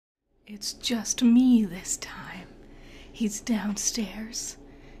It's just me this time. He's downstairs,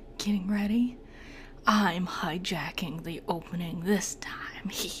 getting ready. I'm hijacking the opening this time.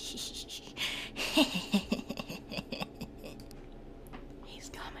 He's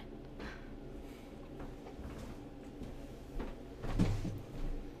coming.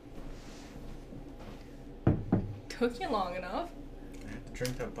 Took you long enough. I have to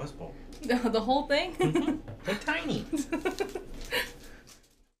drink that buzz bowl. The whole thing? They're tiny.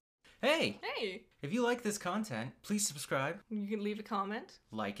 Hey! Hey! If you like this content, please subscribe. You can leave a comment.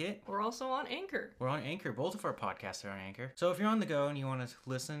 Like it. We're also on Anchor. We're on Anchor. Both of our podcasts are on Anchor. So if you're on the go and you want to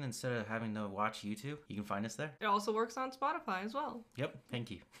listen instead of having to watch YouTube, you can find us there. It also works on Spotify as well. Yep.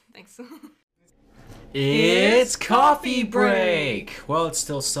 Thank you. Thanks. It's coffee break! Well, it's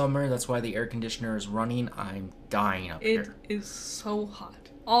still summer. That's why the air conditioner is running. I'm dying up here. It is so hot.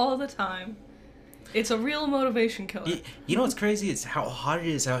 All the time. It's a real motivation killer. You know what's crazy? It's how hot it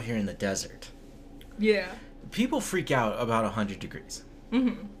is out here in the desert. Yeah. People freak out about 100 degrees.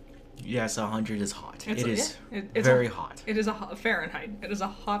 Mm-hmm. Yes, 100 is hot. It's very hot. It is a hot Fahrenheit. It is a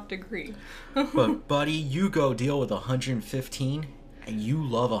hot degree. But, buddy, you go deal with 115, and you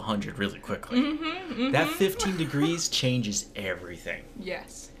love 100 really quickly. That 15 degrees changes everything.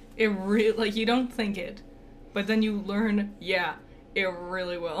 Yes. It really, like, you don't think it, but then you learn, yeah, it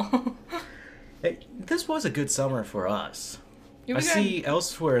really will. Hey, this was a good summer for us. Yeah, I see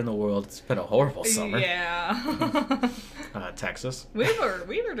elsewhere in the world it's been a horrible summer. Yeah. Texas. we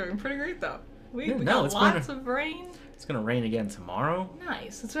were doing pretty great though. We got lots of rain. It's gonna rain again tomorrow.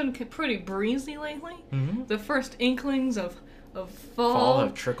 Nice. It's been pretty breezy lately. Mm-hmm. The first inklings of fall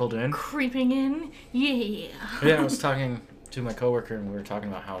have trickled in. Creeping in. Yeah. Yeah, I was talking to my coworker and we were talking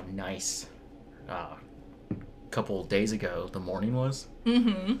about how nice a couple days ago the morning was.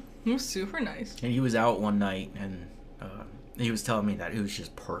 Mm-hmm. It was super nice. And he was out one night and he was telling me that it was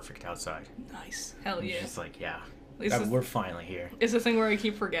just perfect outside. Nice. Hell yeah. He's just like, yeah, we're finally here. It's the thing where I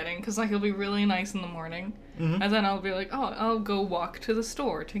keep forgetting, because like it'll be really nice in the morning, and then I'll be like, oh, I'll go walk to the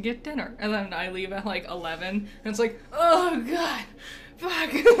store to get dinner, and then I leave at like 11, and it's like, oh god, fuck,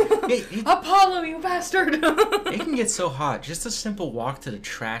 Apollo, you bastard. It can get so hot. Just a simple walk to the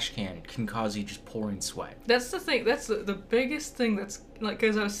trash can can cause you just pouring sweat. That's the thing. That's the biggest thing. That's like,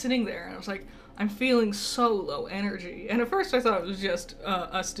 because I was sitting there and I was like, I'm feeling so low energy. And at first I thought it was just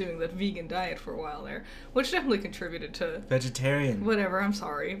us doing that vegan diet for a while there, which definitely contributed to... Vegetarian. Whatever, I'm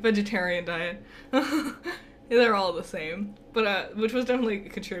sorry. Vegetarian diet. They're all the same. But, which was definitely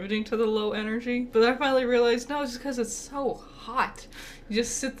contributing to the low energy. But I finally realized, no, it's just because it's so hot. You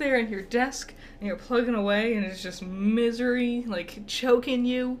just sit there at your desk and you're plugging away and it's just misery, like, choking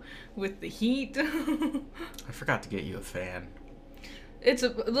you with the heat. I forgot to get you a fan. It's a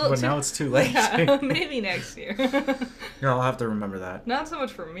little but now it's too late. Yeah, maybe next year. No, I'll have to remember that. Not so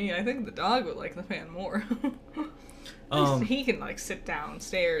much for me. I think the dog would like the fan more. He can like sit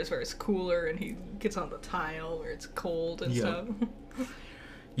downstairs where it's cooler and he gets on the tile where it's cold and stuff.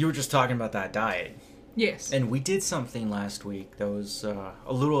 You were just talking about that diet. Yes. And we did something last week that was a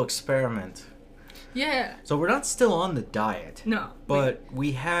little experiment. Yeah. So we're not still on the diet. No. But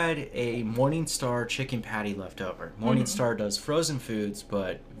we had a Morningstar chicken patty left over. Morningstar does frozen foods,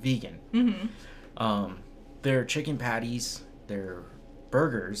 but vegan. Mm-hmm. Their chicken patties, their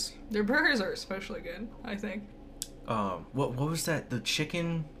burgers. Their burgers are especially good, I think. What was that? The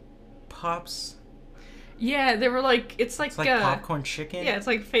chicken pops? Yeah, they were like, it's like popcorn chicken? Yeah, it's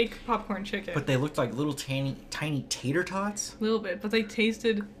like fake popcorn chicken. But they looked like little tiny tater tots? A little bit, but they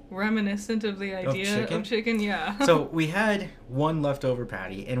tasted reminiscent of the idea of chicken, yeah. So we had one leftover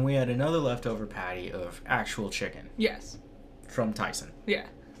patty, and we had another leftover patty of actual chicken. Yes. From Tyson. Yeah.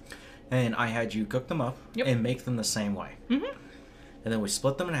 And I had you cook them up and make them the same way. Mm-hmm. And then we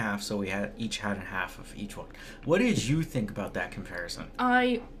split them in half, so we each had a half of each one. What did you think about that comparison?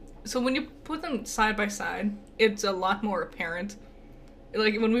 So when you put them side by side, it's a lot more apparent.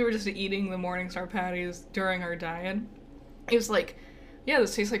 Like, when we were just eating the Morningstar patties during our diet, it was like, yeah,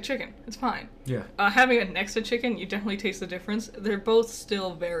 this tastes like chicken. It's fine. Yeah. Having it next to chicken, you definitely taste the difference. They're both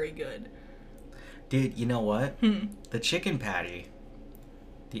still very good. Dude, you know what? The chicken patty,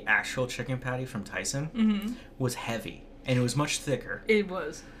 the actual chicken patty from Tyson, was heavy. And it was much thicker. It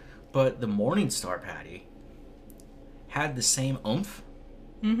was. But the Morningstar patty had the same oomph.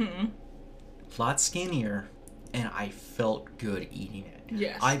 Mm-hmm. A lot skinnier, and I felt good eating it.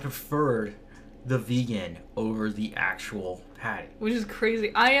 Yes. I preferred the vegan over the actual patty. Which is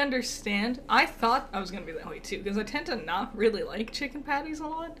crazy. I understand. I thought I was going to be that way too, because I tend to not really like chicken patties a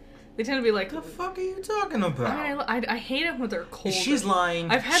lot. They tend to be like... What the fuck are you talking about? I hate them when they're cold. She's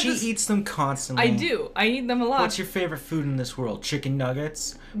lying. She eats them constantly. I do. I eat them a lot. What's your favorite food in this world? Chicken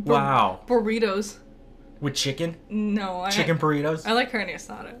nuggets? Wow. Burritos. With chicken? No. Chicken burritos? I like carne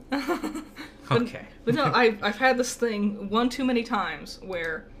asada. Okay. But no, I've had this thing one too many times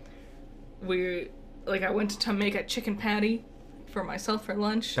where I went to make a chicken patty for myself for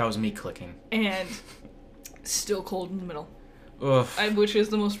lunch. That was me clicking. And still cold in the middle. Ugh. Which is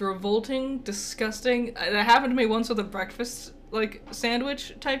the most revolting, disgusting. That happened to me once with a breakfast,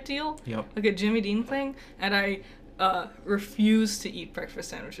 sandwich type deal. Yep. Like a Jimmy Dean thing. And I refuse to eat breakfast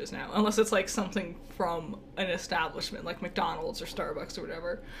sandwiches now. Unless it's, something from an establishment, like McDonald's or Starbucks or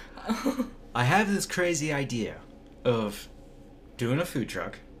whatever. I have this crazy idea of doing a food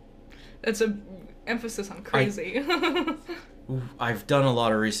truck. That's a emphasis on crazy. I've done a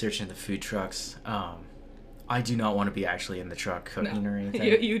lot of research into food trucks. I do not want to be actually in the truck cooking or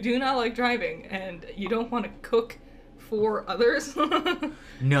anything. You do not like driving, and you don't want to cook for others.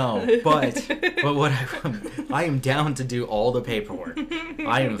 No, but what I am down to do all the paperwork.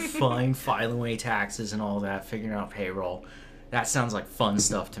 I am fine filing away taxes and all that, figuring out payroll. That sounds like fun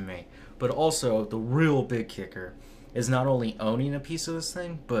stuff to me. But also, the real big kicker is not only owning a piece of this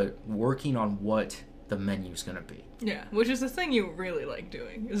thing, but working on what the menu's gonna be. Yeah, which is the thing you really like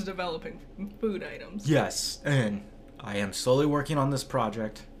doing, is developing food items. Yes, and I am slowly working on this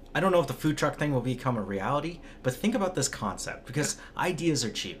project. I don't know if the food truck thing will become a reality, but think about this concept, because ideas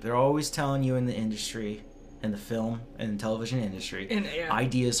are cheap. They're always telling you in the industry, in the film and television industry,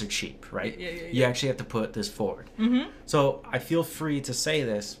 ideas are cheap, right? Yeah. You actually have to put this forward. Mm-hmm. So I feel free to say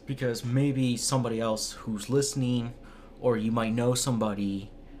this, because maybe somebody else who's listening, or you might know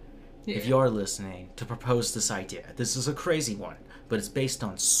somebody, if you are listening, to propose this idea. This is a crazy one, but it's based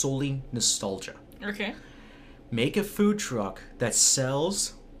on solely nostalgia. Okay. Make a food truck that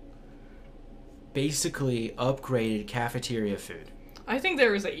sells basically upgraded cafeteria food. I think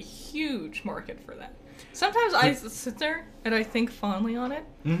there is a huge market for that. Sometimes I sit there and I think fondly on it,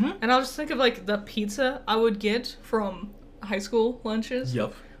 and I'll just think of the pizza I would get from high school lunches.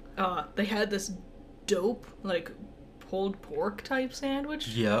 Yep. They had this dope pulled pork type sandwich.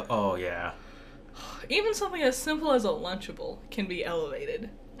 Yeah. Oh yeah. Even something as simple as a Lunchable can be elevated,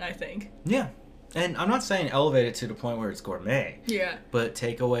 I think. Yeah, and I'm not saying elevate it to the point where it's gourmet. Yeah. But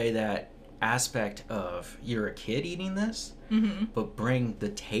take away that aspect of you're a kid eating this, but bring the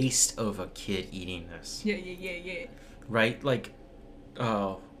taste of a kid eating this. Yeah. Right?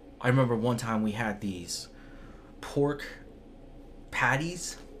 I remember one time we had these pork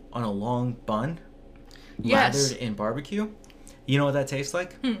patties on a long bun, lathered in barbecue. You know what that tastes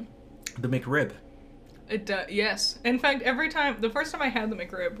like? The McRib. Yes. In fact, the first time I had the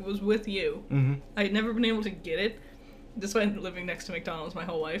McRib was with you. I had never been able to get it, despite living next to McDonald's my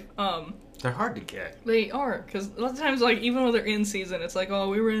whole life. They're hard to get. They are, because a lot of times, even when they're in season, it's oh,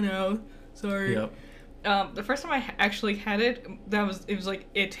 we ran out. Sorry. Yep. The first time I actually had it,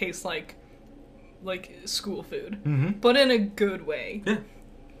 it tastes like school food, but in a good way. Yeah.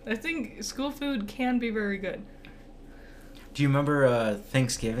 I think school food can be very good. Do you remember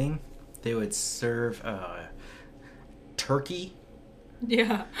Thanksgiving? They would serve turkey.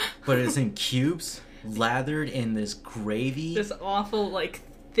 Yeah. But it's in cubes, lathered in this gravy. This awful,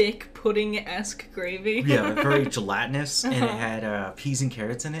 thick pudding-esque gravy. Yeah, very gelatinous, and it had peas and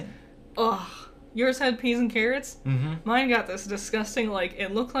carrots in it. Ugh. Yours had peas and carrots? Mm-hmm. Mine got this disgusting,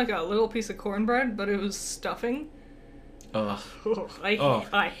 it looked like a little piece of cornbread, but it was stuffing. Ugh.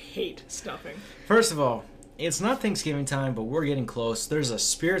 I hate stuffing. First of all, it's not Thanksgiving time, but we're getting close. There's a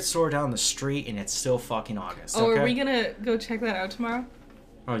spirit store down the street, and it's still fucking August. Oh, are we gonna go check that out tomorrow?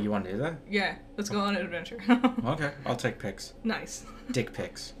 Oh, you want to do that? Yeah, let's go on an adventure. Okay, I'll take pics. Nice. Dick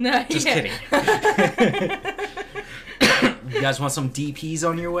pics. No, Just kidding. You guys want some DPs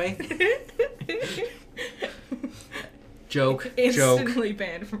on your way? Joke. Instantly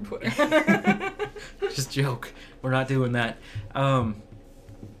banned from Twitter. Just joke. We're not doing that.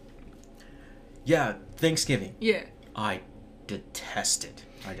 Yeah, Thanksgiving. Yeah. I detest it.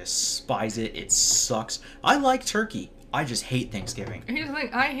 I despise it. It sucks. I like turkey. I just hate Thanksgiving. Here's the thing.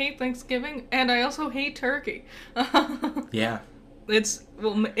 I hate Thanksgiving, and I also hate turkey. Yeah.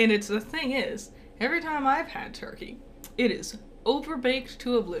 The thing is, every time I've had turkey, it is overbaked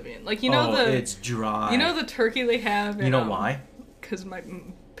to oblivion. It's dry. You know the turkey they have. You know why? Because my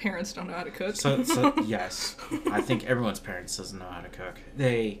parents don't know how to cook. So yes, I think everyone's parents doesn't know how to cook.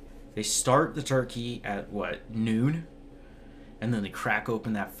 They start the turkey at noon, and then they crack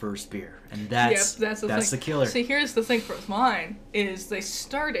open that first beer, and that's the killer. See, here's the thing for mine is they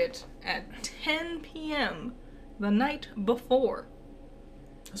start it at 10 p.m. the night before.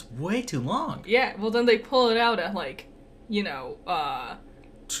 That's way too long. Yeah, well then they pull it out at 10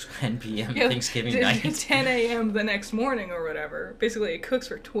 p.m. Thanksgiving night. 10 a.m. the next morning or whatever. Basically, it cooks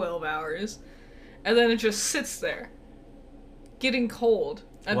for 12 hours. And then it just sits there, getting cold,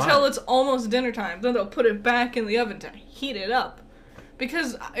 until it's almost dinner time. Then they'll put it back in the oven to heat it up.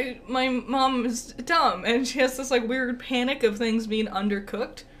 Because my mom is dumb, and she has this, weird panic of things being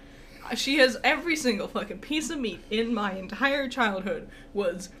undercooked. She has every single fucking piece of meat in my entire childhood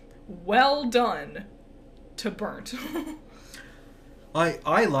was well done to burnt.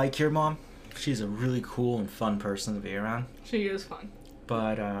 I like your mom. She's a really cool and fun person to be around. She is fun.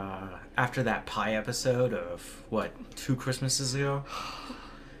 But after that pie episode of, 2 Christmases ago,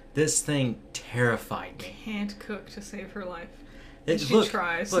 this thing terrified me. Can't cook to save her life. She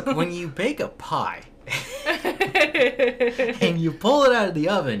tries. Look, when you bake a pie and you pull it out of the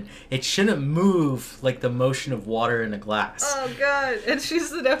oven, it shouldn't move like the motion of water in a glass. Oh god. And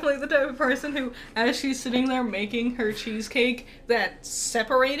she's definitely the type of person who, as she's sitting there making her cheesecake that's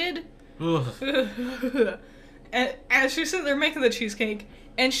separated, and as she's sitting there making the cheesecake,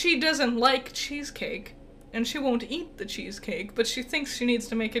 and she doesn't like cheesecake, and she won't eat the cheesecake, but she thinks she needs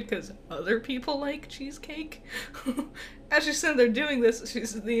to make it because other people like cheesecake. As she's sitting there doing this,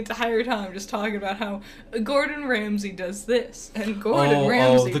 she's the entire time just talking about how Gordon Ramsay does this, and Gordon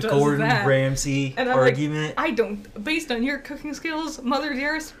Ramsay does that. Oh, the Gordon Ramsay argument. I don't, based on your cooking skills, Mother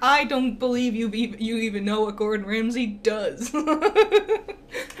dearest, I don't believe you even know what Gordon Ramsay does.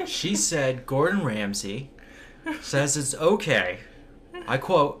 She said Gordon Ramsay says it's okay, I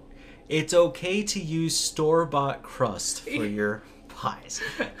quote, "It's okay to use store-bought crust for your pies."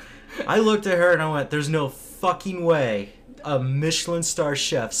 I looked at her and I went, there's no fucking way a Michelin star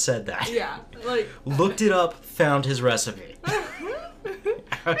chef said that. Yeah, looked it up, found his recipe.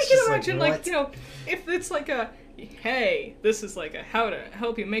 I can imagine, if it's hey, this is how to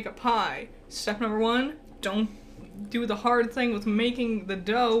help you make a pie. Step number 1, don't do the hard thing with making the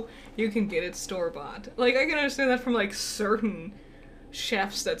dough. You can get it store-bought. I can understand that from, certain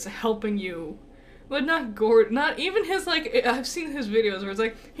chefs that's helping you. But not Gordon, not even his, I've seen his videos where it's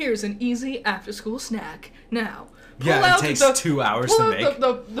here's an easy after-school snack. Now, it takes 2 hours to make.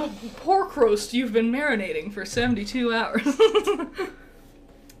 The pork roast you've been marinating for 72 hours.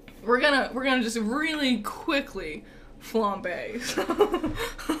 We're gonna just really quickly flambe.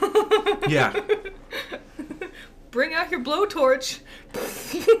 Yeah. Bring out your blowtorch.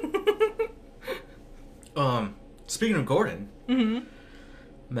 Speaking of Gordon. Mm-hmm.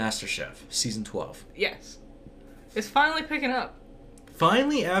 MasterChef, season 12. Yes. It's finally picking up.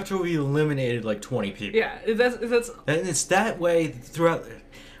 Finally, after we eliminated 20 people. Yeah, that's... And it's that way throughout...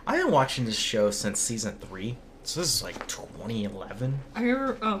 I've been watching this show since season 3. So this is 2011. I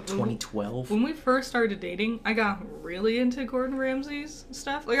remember... 2012. When we first started dating, I got really into Gordon Ramsay's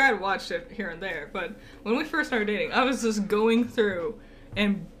stuff. I had watched it here and there, but when we first started dating, I was just going through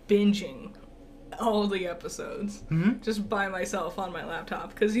and binging all the episodes, just by myself on my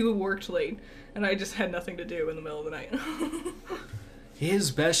laptop, because he worked late, and I just had nothing to do in the middle of the night.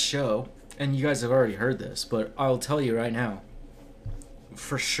 His best show, and you guys have already heard this, but I'll tell you right now,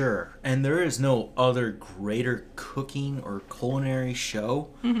 for sure, and there is no other greater cooking or culinary show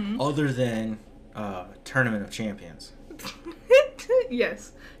other than Tournament of Champions.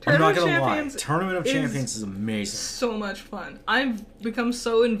 Yes. I'm not gonna lie. Tournament of Champions is amazing. So much fun. I've become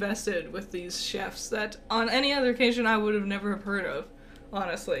so invested with these chefs that on any other occasion I would have never have heard of,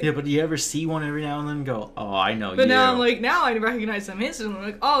 honestly. Yeah, but do you ever see one every now and then and go, oh, I know you. But now I'm now I recognize them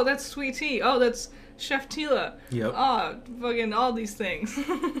instantly. I'm oh, that's Sweet Tea. Oh, that's Chef Tila. Yep. Oh, fucking all these things.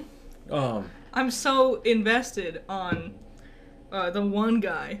 I'm so invested on the one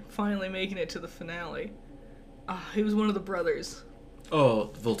guy finally making it to the finale. He was one of the brothers.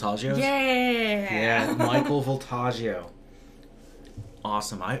 Oh, Voltaggio? Yeah, Michael Voltaggio.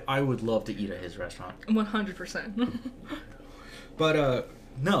 Awesome. I would love to eat at his restaurant. 100%. But,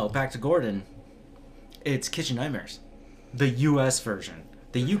 no, back to Gordon. It's Kitchen Nightmares. The US version.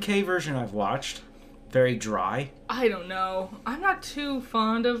 The UK version I've watched, very dry. I don't know. I'm not too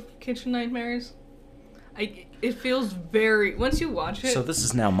fond of Kitchen Nightmares. It feels very... Once you watch it... So this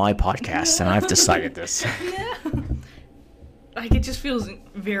is now my podcast, and I've decided this. Yeah. It just feels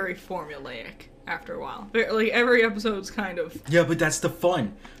very formulaic after a while. Every episode's kind of... Yeah, but that's the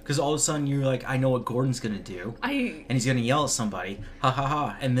fun. Because all of a sudden you're I know what Gordon's gonna do. And he's gonna yell at somebody. Ha ha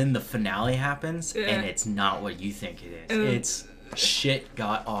ha. And then the finale happens, and it's not what you think it is. It's shit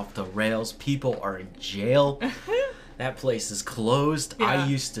got off the rails. People are in jail. That place is closed. Yeah, I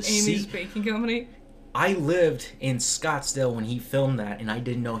used to see... Amy's Baking Company. I lived in Scottsdale when he filmed that, and I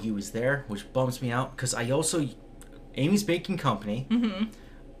didn't know he was there, which bums me out, because I also... Amy's Baking Company,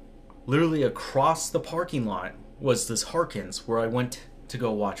 literally across the parking lot was this Harkins where I went to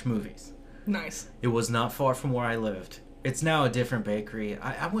go watch movies. Nice. It was not far from where I lived. It's now a different bakery.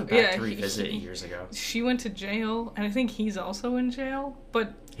 I went back to revisit it years ago. She went to jail, and I think he's also in jail,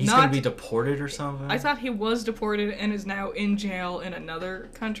 but he's going to be deported or something? I thought he was deported and is now in jail in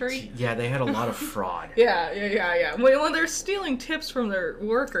another country. Yeah, they had a lot of fraud. Yeah. When they're stealing tips from their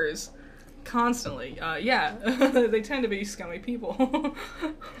workers constantly, they tend to be scummy people.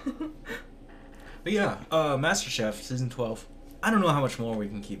 But yeah, MasterChef, Season 12. I don't know how much more we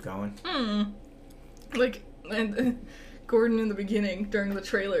can keep going. And Gordon in the beginning, during the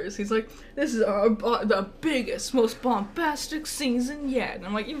trailers, he's like, this is the biggest, most bombastic season yet. And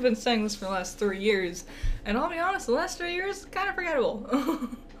I'm like, you've been saying this for the last 3 years. And I'll be honest, the last 3 years, kind of forgettable.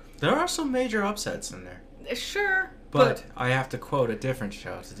 There are some major upsets in there. Sure. But I have to quote a different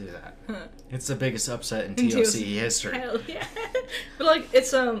show to do that. It's the biggest upset in TOC history. Hell yeah. But like,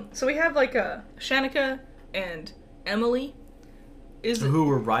 it's, so we have like Shanika and Emily. Who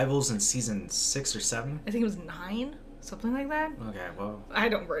were rivals in season 6 or 7? I think it was 9, something like that. Okay, well, I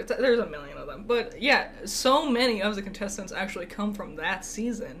don't remember. There's a million of them, but yeah, so many of the contestants actually come from that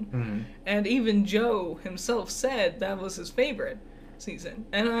season, and even Joe himself said that was his favorite season,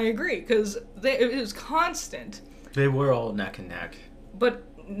 and I agree because it was constant. They were all neck and neck, but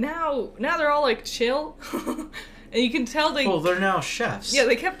now they're all like chill. And you can tell they're now chefs. Yeah,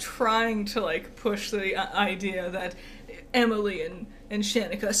 they kept trying to like push the idea that Emily and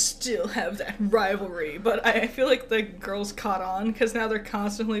Shanika still have that rivalry, but I feel like the girls caught on because now they're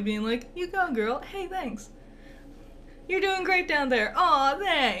constantly being like, you go girl, hey thanks, you're doing great down there, aw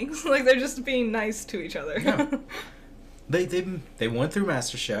thanks. Like they're just being nice to each other. Yeah. They went through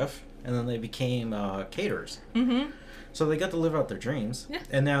MasterChef and then they became caterers. So they got to live out their dreams. Yeah.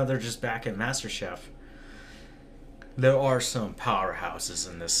 And now they're just back at MasterChef. There are some powerhouses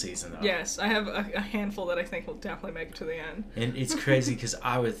in this season, though. Yes, I have a handful that I think will definitely make it to the end. And it's crazy because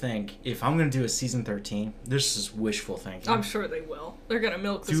I would think if I'm going to do a season 13, this is wishful thinking. I'm sure they will. They're going to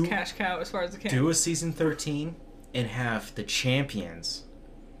milk this cash cow as far as they can. Do a season 13 and have the champions.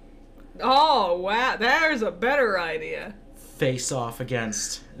 Oh, wow. There's a better idea. Face off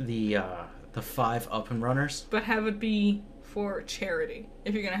against the 5 up-and-runners. But have it be for charity,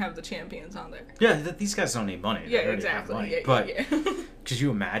 if you're going to have the champions on there. Yeah, these guys don't need money. Yeah, exactly. Money. Yeah, but yeah. Could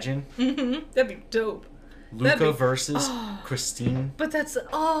you imagine? That'd be dope. Luca versus Christine. But that's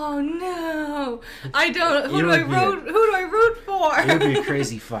no. I don't. Who do I root for? It would be a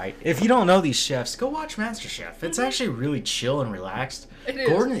crazy fight. If you don't know these chefs, go watch MasterChef. It's actually really chill and relaxed. It is.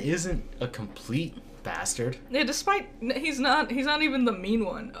 Gordon isn't a complete bastard. Yeah, despite he's not even the mean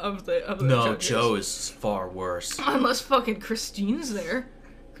one of the No, judges. Joe is far worse. Unless fucking Christine's there.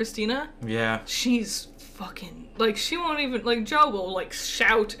 Christina? Yeah. She's fucking like she won't even like Joe will like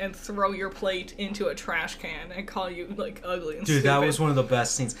shout and throw your plate into a trash can and call you like ugly and stupid. Dude, that was one of the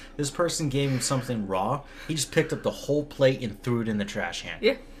best scenes. This person gave him something raw. He just picked up the whole plate and threw it in the trash can.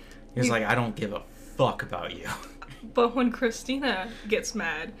 Yeah. He was like, I don't give a fuck about you. But when Christina gets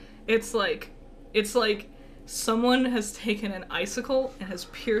mad, it's like someone has taken an icicle and has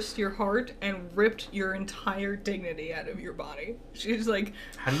pierced your heart and ripped your entire dignity out of your body. She's like,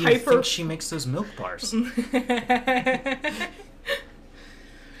 how do you think she makes those milk bars?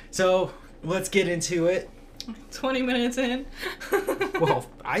 So, let's get into it. 20 minutes in. Well,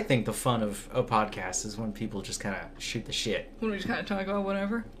 I think the fun of a podcast is when people just kind of shoot the shit. When we just kind of talk about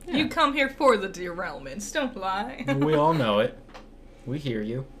whatever. Yeah. You come here for the derailments, don't lie. We all know it. We hear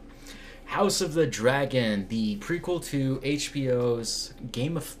you. House of the Dragon, the prequel to HBO's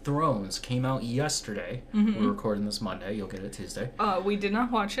Game of Thrones, came out yesterday. We're recording this Monday. You'll get it Tuesday. We did not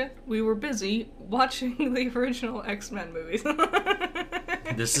watch it. We were busy watching the original X-Men movies.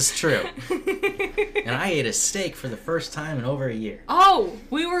 This is true. And I ate a steak for the first time in over a year. Oh,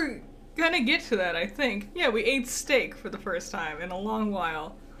 we were gonna get to that, I think. Yeah, we ate steak for the first time in a long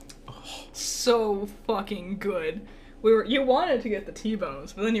while. Oh. So fucking good. You wanted to get the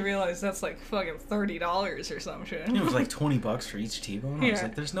T-bones, but then you realized that's like fucking $30 or some shit. It was like $20 for each T-bone. I was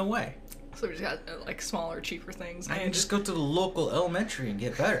like, there's no way. So we just got like smaller, cheaper things. I can just go to the local elementary and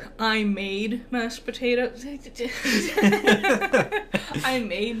get better. I made mashed potatoes. I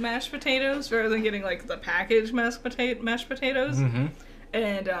made mashed potatoes rather than getting like the packaged mashed potatoes.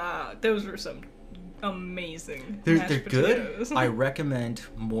 And those were some amazing They're potatoes. good. I recommend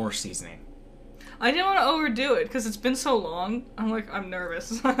more seasoning. I didn't want to overdo it because it's been so long. I'm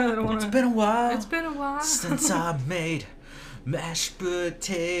nervous. I don't want to. It's been a while. It's been a while since I made mashed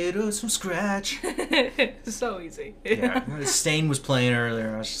potatoes from scratch. So easy. Yeah, Stain was playing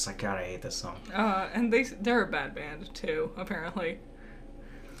earlier. I was just like, God, I hate this song. And they're a bad band too, apparently.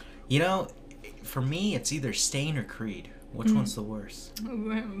 You know, for me, it's either Stain or Creed. Which one's the worst? I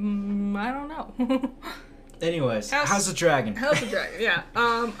don't know. Anyways, House of Dragon. House of Dragon, yeah.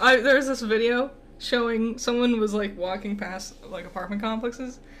 There's this video showing someone was like walking past like apartment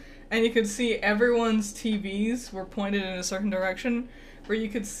complexes, and you could see everyone's TVs were pointed in a certain direction, where you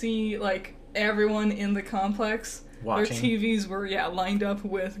could see like everyone in the complex. Watching. Their TVs were lined up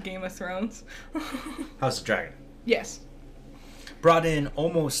with Game of Thrones. House of Dragon. Yes. Brought in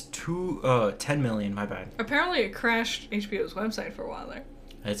almost 10 million, my bad. Apparently it crashed HBO's website for a while there.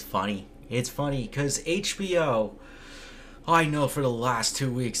 It's funny. It's funny because HBO, I know for the last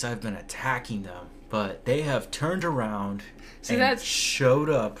 2 weeks I've been attacking them, but they have turned around showed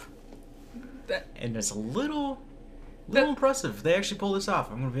up. And it's a little impressive. They actually pulled this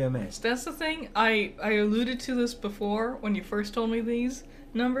off. I'm going to be amazed. That's the thing. I alluded to this before when you first told me these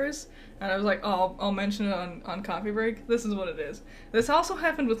numbers, and I was like, oh, I'll mention it on Coffee Break. This is what it is. This also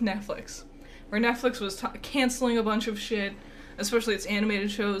happened with Netflix, where Netflix was canceling a bunch of shit, especially its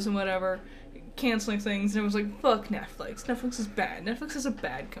animated shows and whatever, canceling things, and it was like, fuck Netflix. Netflix is bad. Netflix is a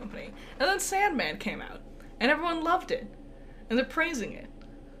bad company. And then Sandman came out, and everyone loved it, and they're praising it.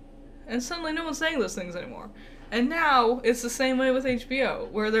 And suddenly no one's saying those things anymore. And now it's the same way with HBO,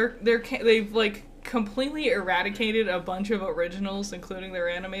 where they've like completely eradicated a bunch of originals, including their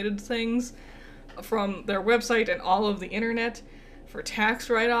animated things, from their website and all of the internet for tax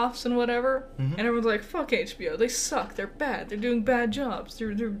write-offs and whatever. Mm-hmm. And everyone's like, fuck HBO, they suck, they're bad, they're doing bad jobs.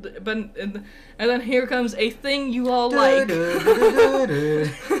 And then here comes a thing you all like.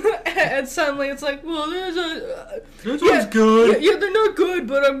 And suddenly it's like, well, this one's good. Yeah, they're not good,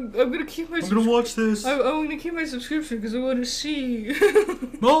 but I'm gonna keep my. I'm gonna watch this. I'm gonna keep my subscription because I want to see.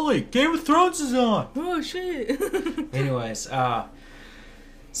 Molly, Game of Thrones is on. Oh shit. Anyways,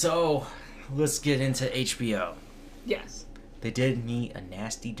 so let's get into HBO. Yes. They did me a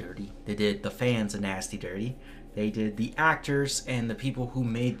nasty dirty. They did the fans a nasty dirty. They did the actors and the people who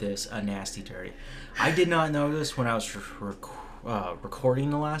made this a nasty dirty. I did not know this when I was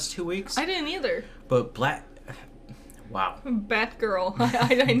recording the last 2 weeks. I didn't either. But wow. Batgirl.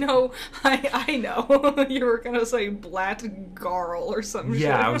 I know. I know. You were gonna say Blatgirl or something.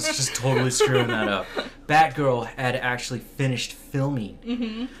 Yeah, I was just totally screwing that up. Batgirl had actually finished filming.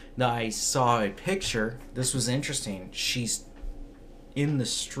 Mm-hmm. Now, I saw a picture. This was interesting. She's in the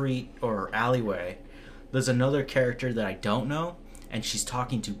street or alleyway. There's another character that I don't know, and she's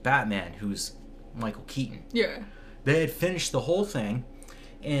talking to Batman, who's Michael Keaton. Yeah. They had finished the whole thing,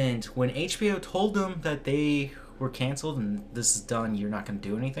 and when HBO told them that they were canceled and this is done, you're not going to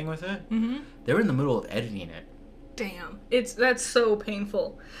do anything with it, they were in the middle of editing it. Damn. That's so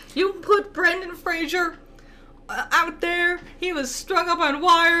painful. You put Brendan Fraser out there, he was strung up on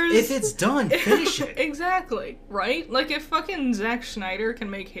wires. If it's done, finish it. Exactly, right? Like, if fucking Zack Snyder can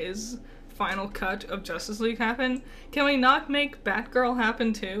make his final cut of Justice League happen, can we not make Batgirl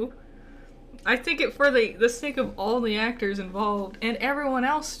happen too? I think for the sake of all the actors involved and everyone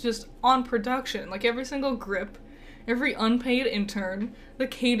else just on production, like every single grip, every unpaid intern, the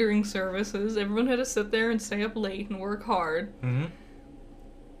catering services, everyone had to sit there and stay up late and work hard. Mm-hmm.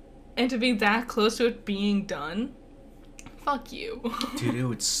 And to be that close to it being done, fuck you. Dude, it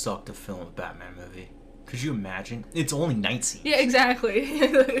would suck to film a Batman movie. Could you imagine? It's only night scenes. Yeah, exactly.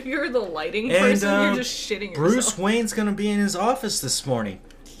 If you're the lighting person, you're just shitting yourself. Bruce Wayne's gonna be in his office this morning.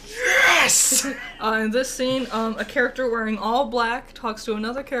 Yes! In this scene, a character wearing all black talks to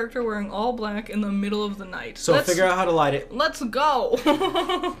another character wearing all black in the middle of the night. So figure out how to light it. Let's go!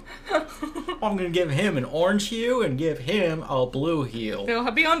 I'm gonna give him an orange hue and give him a blue hue. It'll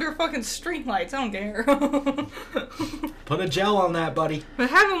be under fucking street lights, I don't care. Put a gel on that, buddy. But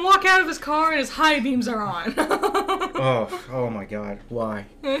have him walk out of his car and his high beams are on. oh my god, why?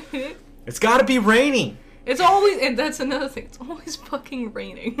 It's gotta be raining! It's always, and that's another thing, it's always fucking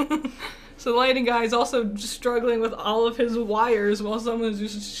raining. So the lighting guy is also just struggling with all of his wires while someone's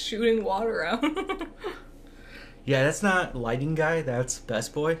just shooting water out. Yeah, that's not lighting guy, that's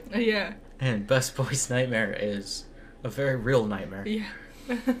Best Boy. Yeah. And Best Boy's nightmare is a very real nightmare. Yeah.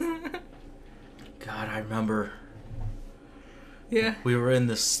 God, I remember. Yeah. We were in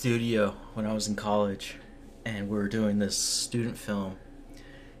the studio when I was in college, and we were doing this student film,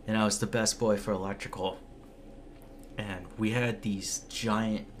 and I was the best boy for electrical. And we had these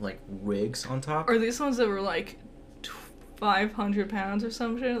giant, like, rigs on top. Are these ones that were, like, 500 pounds or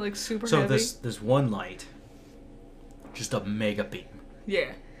some shit? Like, super heavy? So there's one light. Just a mega beam.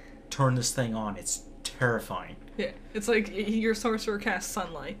 Yeah. Turn this thing on. It's terrifying. Yeah. It's like your sorcerer casts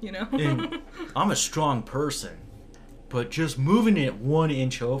sunlight, you know? And I'm a strong person. But just moving it 1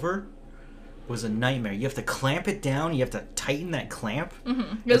 inch over was a nightmare. You have to clamp it down. You have to tighten that clamp.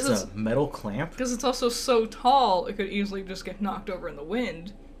 Mm-hmm. It's a metal clamp. Because it's also so tall, it could easily just get knocked over in the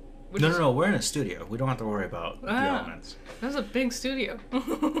wind. No. We're in a studio. We don't have to worry about the elements. That's a big studio.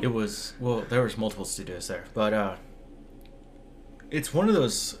 It was, well, there was multiple studios there. But, it's one of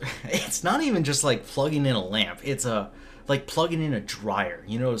those, it's not even just like plugging in a lamp. It's like plugging in a dryer.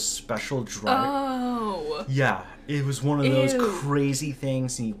 You know, a special dryer? Oh. Yeah. It was one of those crazy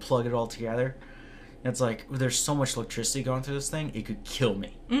things, and you plug it all together. And it's like, there's so much electricity going through this thing, it could kill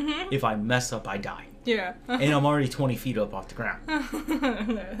me. Mm-hmm. If I mess up, I die. Yeah. And I'm already 20 feet up off the ground.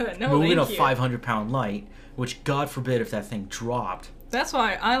 No, moving a 500-pound light, which, God forbid, if that thing dropped. That's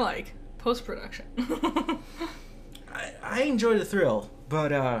why I like post-production. I enjoy the thrill,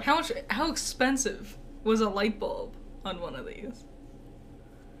 but, How expensive was a light bulb on one of these?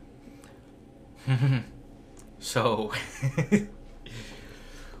 So,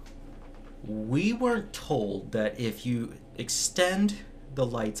 we weren't told that if you extend the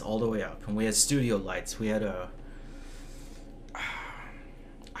lights all the way up, and we had studio lights, we had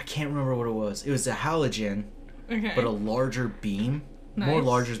I can't remember what it was. It was a halogen, but a larger beam, more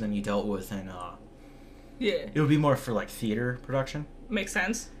larger than you dealt with in, yeah. It would be more for, like, theater production. Makes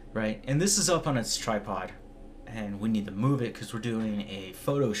sense. Right, and this is up on its tripod, and we need to move it because we're doing a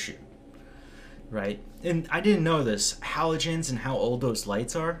photo shoot. Right? And I didn't know this. Halogens and how old those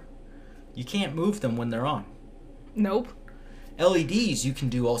lights are, you can't move them when they're on. Nope. LEDs, you can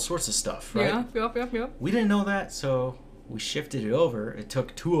do all sorts of stuff, right? Yeah, yep. We didn't know that, so we shifted it over. It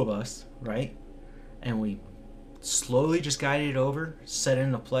took 2 of us, right? And we slowly just guided it over, set it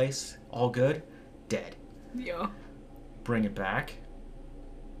into place, all good, dead. Yeah. Bring it back.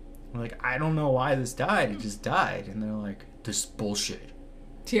 We're like, I don't know why this died. It just died. And they're like, this is bullshit.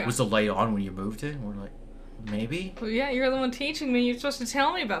 Yeah. Was the light on when you moved it? And we're like, maybe? Well, yeah, you're the one teaching me. You're supposed to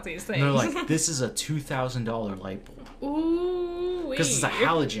tell me about these things. And they're like, this is a $2,000 light bulb. Ooh. Because it's a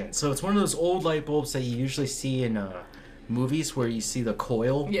halogen. So it's one of those old light bulbs that you usually see in movies where you see the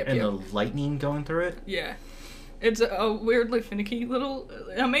coil the lightning going through it. Yeah. It's a weirdly finicky little...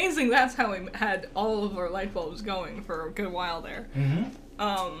 Amazing that's how we had all of our light bulbs going for a good while there.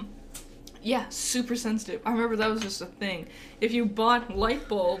 Mm-hmm. Yeah, super sensitive. I remember that was just a thing. If you bought light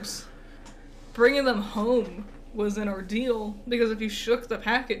bulbs, bringing them home was an ordeal, because if you shook the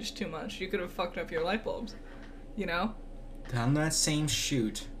package too much, you could have fucked up your light bulbs. You know? On that same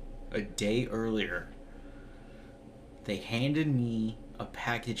shoot, a day earlier, they handed me a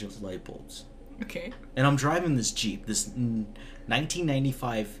package of light bulbs. Okay. And I'm driving this Jeep, this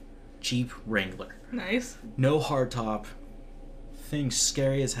 1995 Jeep Wrangler. Nice. No hardtop. Thing's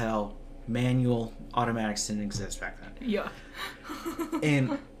scary as hell. Manual, automatics didn't exist back then. Yeah.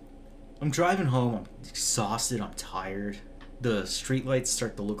 And I'm driving home, I'm exhausted, I'm tired. The streetlights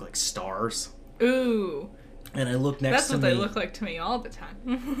start to look like stars. Ooh. And I look next to me. That's what they look like to me all the time.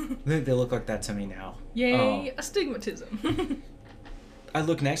 I think they look like that to me now. Yay, astigmatism. I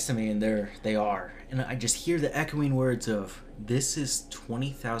look next to me and there they are. And I just hear the echoing words of, this is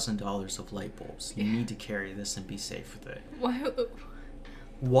 $20,000 of light bulbs. You need to carry this and be safe with it.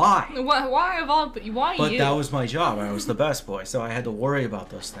 Why? Why of all? Why but you? That was my job. I was the best boy, so I had to worry about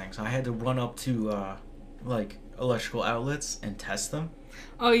those things. I had to run up to like electrical outlets and test them.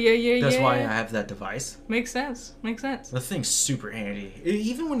 Oh yeah. That's why I have that device. Makes sense. The thing's super handy.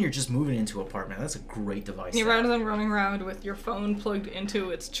 Even when you're just moving into an apartment, that's a great device. Yeah, rather than running around with your phone plugged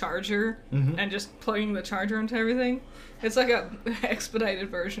into its charger and just plugging the charger into everything, it's like a expedited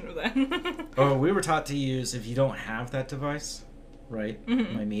version of that. Oh, we were taught to use, if you don't have that device, right?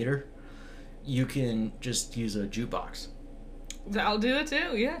 My meter, you can just use a jukebox. That'll do it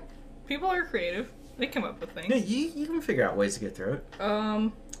too. Yeah, people are creative. They come up with things. Yeah, you can figure out ways to get through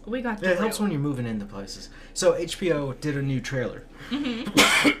it. We got. It helps when you're moving into places. So HBO did a new trailer.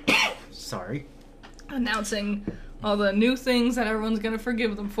 Sorry. Announcing all the new things that everyone's gonna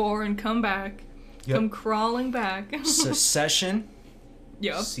forgive them for and come back, come crawling back. Succession.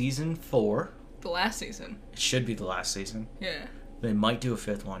 Yep. Season 4. The last season. It should be the last season. Yeah. They might do a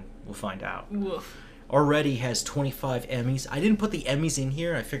 5th one. We'll find out. Woof. Already has 25 Emmys. I didn't put the Emmys in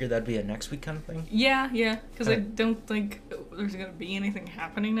here. I figured that'd be a next week kind of thing. Yeah, because I don't think there's gonna be anything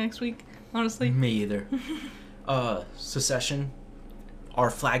happening next week, honestly. Me either. Succession. Our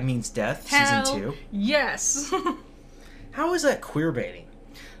Flag Means Death, Hell Season 2. Yes! How is that queer baiting?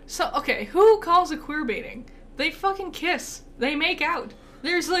 So, okay, who calls it queer baiting? They fucking kiss. They make out.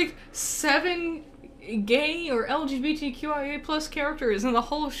 There's like 7 gay or LGBTQIA plus characters in the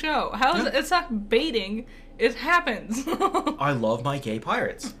whole show. How is it? It's not baiting. It happens. I love my gay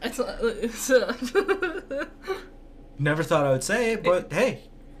pirates. It's Never thought I would say it, but hey.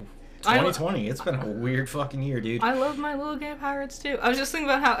 2020. It's been a weird fucking year, dude. I love my little gay pirates too. I was just thinking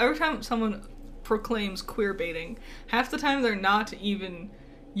about how every time someone proclaims queer baiting, half the time they're not even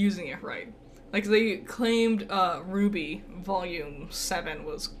using it right. Like they claimed Ruby Volume 7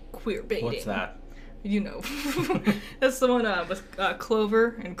 was queer baiting. What's that? You know. That's the one with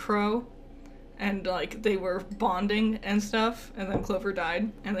Clover and Crow. And, like, they were bonding and stuff, and then Clover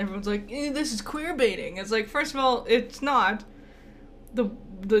died, and everyone's like, this is queer baiting. It's like, first of all, it's not.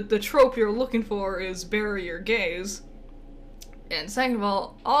 The trope you're looking for is bury your gays. And second of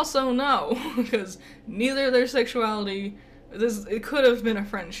all, also no, because neither their sexuality, it could have been a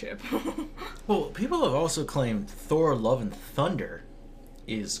friendship. Well, people have also claimed Thor Love and Thunder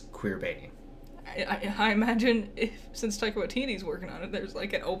is queer baiting. I imagine since Taika Waititi's working on it, there's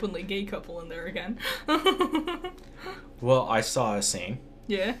like an openly gay couple in there again. Well, I saw a scene.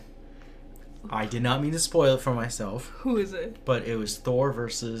 Yeah? I did not mean to spoil it for myself. Who is it? But it was Thor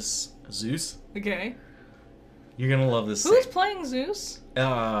versus Zeus. Okay. You're gonna love this Who's scene. playing Zeus?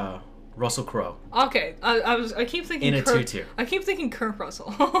 Russell Crowe. Okay, I keep thinking in a tutu. I keep thinking Kurt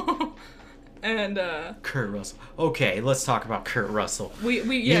Russell. And Kurt Russell. Okay, let's talk about Kurt Russell.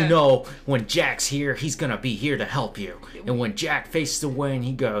 Yeah. You know, when Jack's here, he's gonna be here to help you. And when Jack faces away and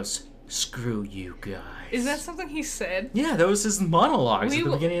he goes, "Screw you guys." Is that something he said? Yeah, that was his monologues at the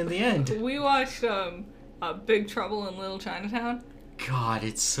beginning and the end. We watched Big Trouble in Little Chinatown. God,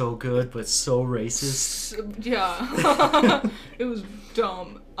 it's so good, but so racist. Yeah. It was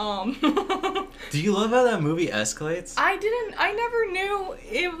dumb. Do you love how that movie escalates? I never knew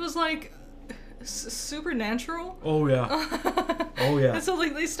it was like supernatural. Oh yeah. Oh yeah. And so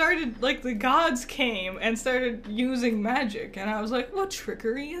like they started, like the gods came and started using magic, and I was like, what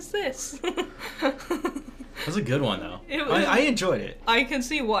trickery is this? That was a good one though. I enjoyed it. I can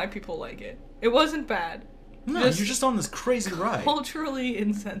see why people like it. It wasn't bad. No, you're just on this crazy ride. Culturally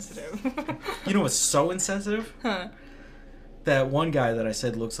insensitive. You know what's so insensitive? Huh. That one guy that I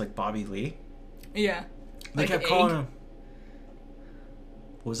said looks like Bobby Lee. Yeah. They kept calling him.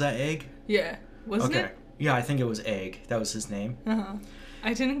 Was that Egg? Yeah. Wasn't it? Yeah, I think it was Egg. That was his name. Uh-huh.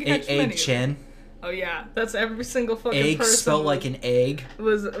 I didn't catch many. Egg Chen. Oh yeah, that's every single fucking egg person. Egg spelled like an egg.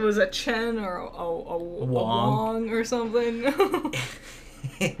 Was a Chen or a Wong or something.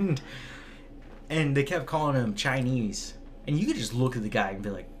 and they kept calling him Chinese. And you could just look at the guy and be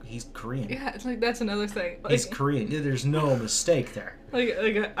like, he's Korean. Yeah, it's like that's another thing. Like, he's Korean. There's no mistake there. Like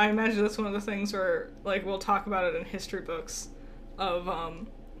I imagine that's one of the things where like we'll talk about it in history books of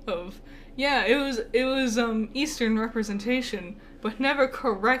yeah, it was Eastern representation, but never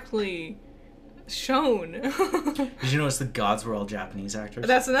correctly shown. Did you notice the gods were all Japanese actors?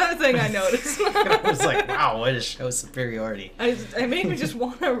 That's another thing I noticed. I was like, wow, way to show superiority. It made me just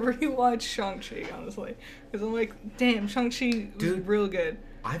want to rewatch Shang-Chi, honestly. Because I'm like, damn, Shang-Chi was real good.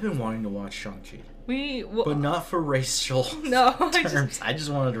 I've been wanting to watch Shang-Chi. But not for racial terms. I just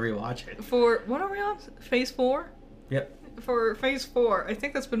wanted to rewatch it. For, what are we on? Phase 4? Yep. For Phase 4, I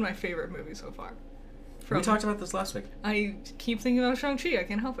think that's been my favorite movie so far. We talked about this last week. I keep thinking about Shang-Chi. I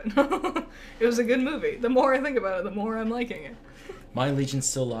can't help it. It was a good movie. The more I think about it, the more I'm liking it. My allegiance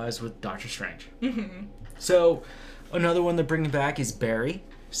still lies with Doctor Strange. Mm-hmm. So, another one they're bringing back is Barry,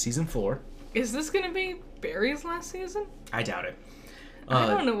 Season 4. Is this going to be Barry's last season? I doubt it. I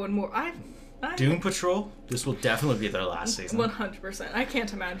don't know what more. Doom Patrol, this will definitely be their last season. 100%. I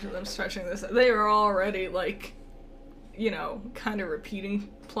can't imagine them stretching this. They are already, like, you know, kind of repeating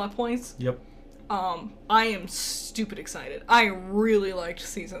plot points. Yep. I am stupid excited. I really liked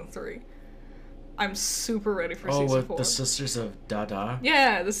Season 3. I'm super ready for Season 4. The Sisters of Dada?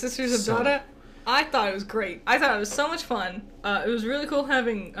 Yeah, the Sisters of Dada. I thought it was great. I thought it was so much fun. It was really cool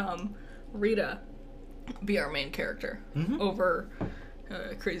having Rita be our main character over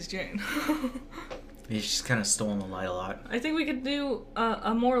Crazy Jane. Yeah, she's kind of stolen the light a lot. I think we could do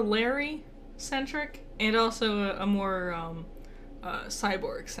a more Larry-centric and also a more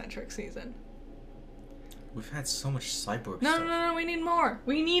cyborg-centric season. We've had so much cyborg stuff. No, we need more.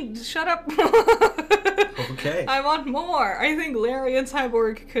 Shut up. Okay. I want more. I think Larry and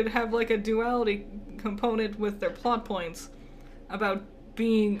Cyborg could have like a duality component with their plot points about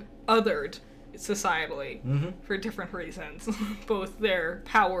being othered societally for different reasons. Both their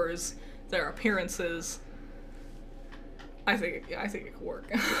powers, their appearances. I think it could work.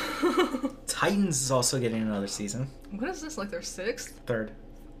 Titans is also getting another season. What is this, like their 6th?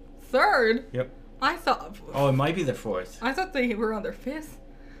 Third? Yep. I thought... Oh, it might be their 4th. I thought they were on their 5th.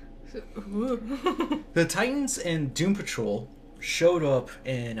 The Titans and Doom Patrol showed up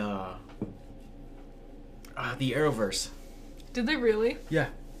in the Arrowverse. Did they really? Yeah.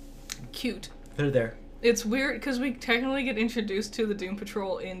 Cute. They're there. It's weird because we technically get introduced to the Doom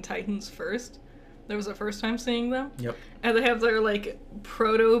Patrol in Titans first. That was the first time seeing them. Yep. And they have their, like,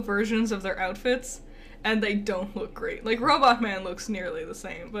 proto versions of their outfits, and they don't look great. Like, Robot Man looks nearly the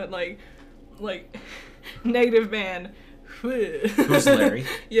same, but, like, Negative Man... Who's Larry?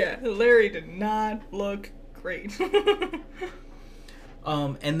 Yeah, Larry did not look great.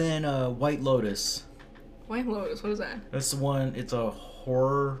 And then White Lotus. White Lotus, what is that? That's the one, it's a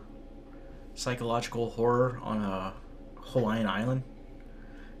horror, psychological horror on a Hawaiian island.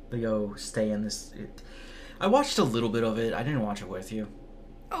 They go stay in this... I watched a little bit of it. I didn't watch it with you.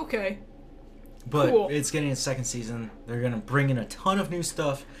 Okay. But cool. It's getting its second season. They're going to bring in a ton of new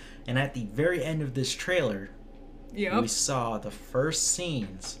stuff. And at the very end of this trailer, we saw the first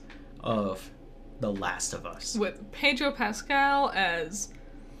scenes of The Last of Us. With Pedro Pascal as...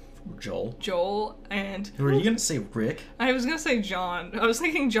 Joel, and... Were you going to say Rick? I was going to say John. I was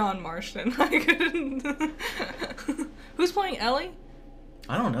thinking John Marston. I couldn't... Who's playing Ellie?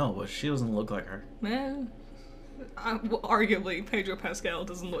 I don't know, but she doesn't look like her. Arguably, Pedro Pascal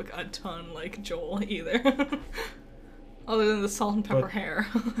doesn't look a ton like Joel either. Other than the salt and pepper hair.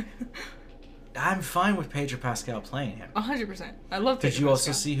 I'm fine with Pedro Pascal playing him. 100%. I love Pedro Did you Pascal.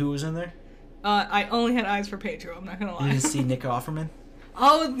 also see who was in there? I only had eyes for Pedro, I'm not gonna lie. You didn't see Nick Offerman?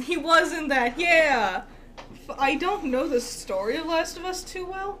 Oh, he was in that, yeah! I don't know the story of Last of Us too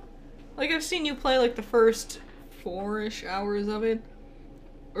well. Like, I've seen you play, like, the first 4-ish hours of it.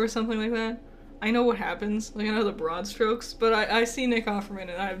 Or something like that. I know what happens. Like, I know the broad strokes. But I see Nick Offerman,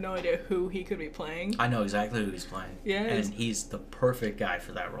 and I have no idea who he could be playing. I know exactly who he's playing. Yeah? And he's the perfect guy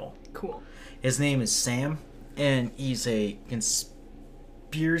for that role. Cool. His name is Sam, and he's a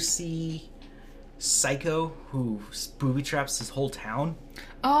conspiracy psycho who booby traps his whole town.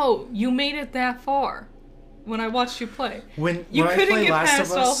 Oh, you made it that far. When I watched you play. When you I couldn't play get Last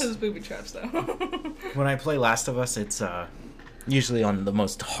past of all Us, his booby traps, though. when I play Last of Us, it's usually on the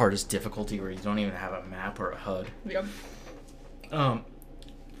most hardest difficulty where you don't even have a map or a HUD. Yep. I'm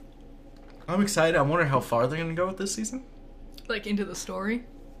excited. I wonder how far they're going to go with this season. Like, into the story?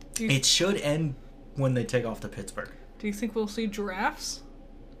 It should end when they take off to Pittsburgh. Do you think we'll see giraffes?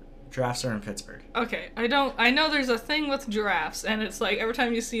 Giraffes are in Pittsburgh. Okay, I know there's a thing with giraffes, and it's like, every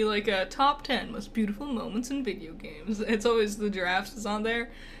time you see, like, a top 10 most beautiful moments in video games, it's always the giraffes is on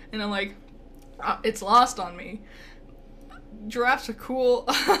there, and I'm like, it's lost on me. Giraffes are cool,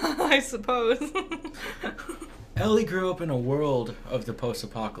 I suppose. Ellie grew up in a world of the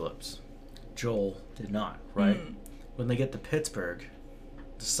post-apocalypse. Joel did not, right? When they get to Pittsburgh,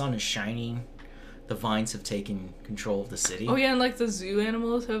 the sun is shining, the vines have taken control of the city. Oh yeah, and like the zoo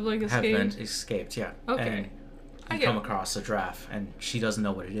animals have like escaped? Have been escaped, yeah. Okay. And you come across a giraffe, and she doesn't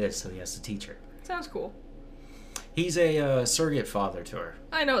know what it is, so he has to teach her. Sounds cool. He's a surrogate father to her.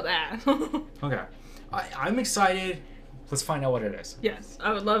 I know that. Okay. I'm excited. Let's find out what it is. Yes,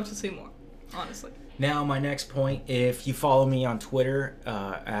 I would love to see more, honestly. Now, my next point, if you follow me on Twitter,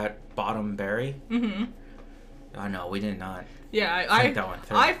 at BottomBerry. I know, we did not. Yeah,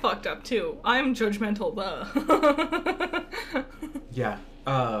 I fucked up too. I'm judgmental, Yeah.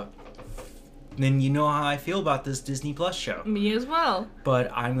 Then you know how I feel about this Disney Plus show. Me as well. But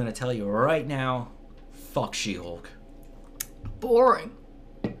I'm gonna tell you right now, fuck She-Hulk. Boring.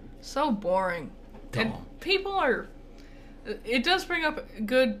 So boring. Dumb. And people are... It does bring up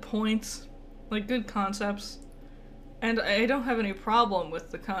good points, like good concepts, and I don't have any problem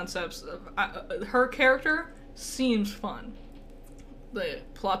with the concepts. Her character seems fun. The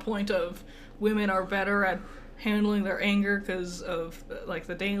plot point of women are better at handling their anger because of like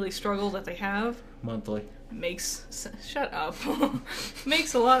the daily struggle that they have. Monthly. Shut up.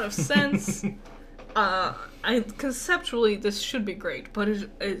 Makes a lot of sense. Conceptually this should be great, but it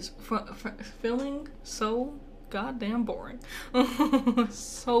is feeling so goddamn boring.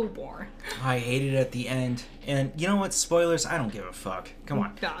 So boring. I hated it at the end. And you know what? Spoilers, I don't give a fuck. Come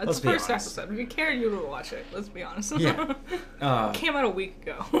on. Nah, it's the first episode. If you cared, you would watch it. Let's be honest. Yeah. It came out a week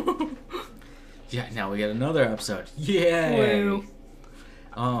ago. Yeah, now we get another episode. Yay! Woo.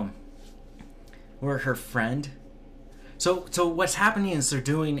 Where her friend... So what's happening is they're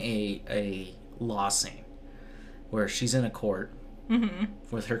doing a law scene where she's in a court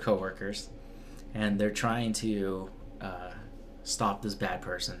with her coworkers, and they're trying to stop this bad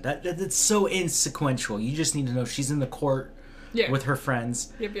person. That's so insequential. You just need to know she's in the court with her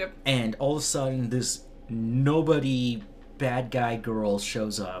friends. Yep. And all of a sudden, this nobody bad guy girl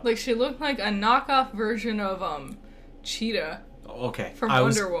shows up. Like, she looked like a knockoff version of Cheetah. Okay. From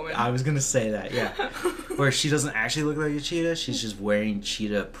Wonder Woman. I was gonna say that, yeah. Where she doesn't actually look like a cheetah, she's just wearing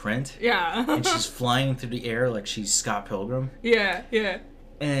cheetah print. Yeah. And she's flying through the air like she's Scott Pilgrim. Yeah.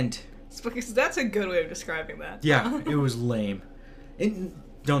 And Because that's a good way of describing that. Yeah, it was lame.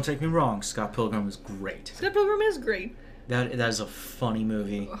 Don't take me wrong, Scott Pilgrim was great. Scott Pilgrim is great. That is a funny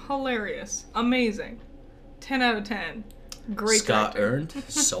movie. Hilarious. Amazing. 10 out of 10. Great Scott director. earned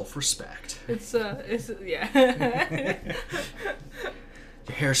self-respect. It's yeah.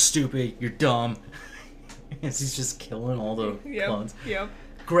 Your hair's stupid, you're dumb. He's just killing all the clones. Yep.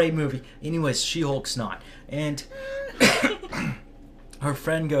 Great movie. Anyways, She-Hulk's not. And her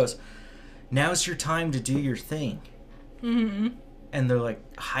friend goes, now's your time to do your thing. Mm-hmm. And they're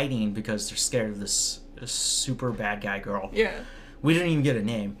like hiding because they're scared of this super bad guy girl. Yeah. We didn't even get a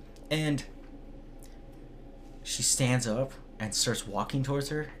name. And she stands up and starts walking towards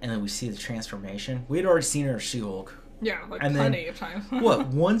her, and then we see the transformation. We had already seen her as She-Hulk. Yeah, like and plenty then, of times. What,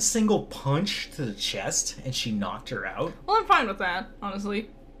 one single punch to the chest, and she knocked her out? Well, I'm fine with that,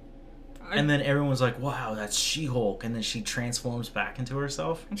 honestly. And then everyone's like, wow, that's She-Hulk. And then she transforms back into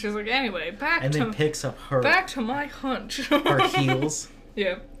herself. And she's like, anyway, and then picks up back to my hunch. her heels.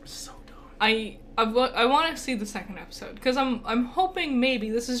 Yeah. So dumb. I want to see the second episode, because I'm hoping maybe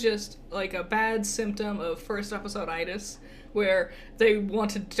this is just like a bad symptom of first episode-itis, where they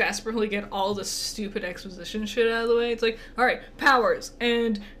want to desperately get all the stupid exposition shit out of the way. It's like, alright, powers,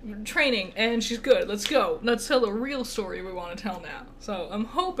 and training, and she's good, let's go. Let's tell the real story we want to tell now. So I'm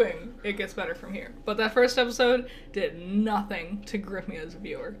hoping it gets better from here. But that first episode did nothing to grip me as a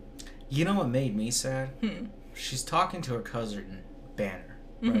viewer. You know what made me sad? She's talking to her cousin, Banner,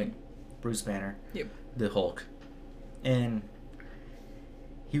 right? Bruce Banner. Yep. The Hulk. And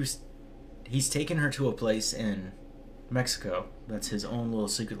he's taken her to a place in Mexico that's his own little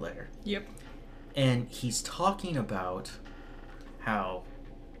secret lair. Yep. And he's talking about how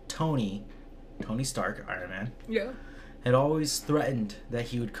Tony Stark, Iron Man, Yeah. had always threatened that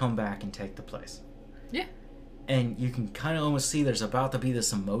he would come back and take the place. Yeah. And you can kind of almost see there's about to be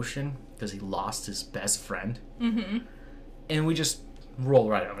this emotion because he lost his best friend. Mm-hmm. And we just roll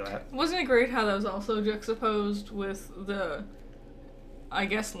right over that. Wasn't it great how that was also juxtaposed with the, I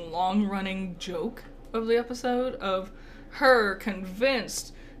guess, long-running joke of the episode of her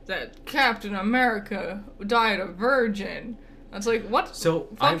convinced that Captain America died a virgin. It's like, what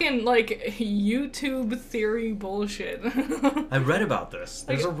fucking, like, YouTube theory bullshit. I read about this.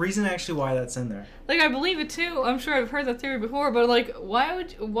 There's a reason actually why that's in there. Like, I believe it too. I'm sure I've heard that theory before, but, like,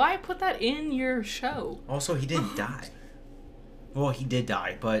 why put that in your show? Also, he didn't die. Well, he did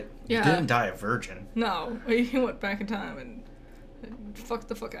die, but he didn't die a virgin. No, he went back in time and fucked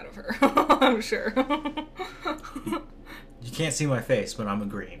the fuck out of her. I'm sure. You can't see my face, but I'm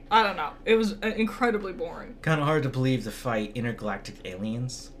agreeing. I don't know. It was incredibly boring. Kind of hard to believe to fight intergalactic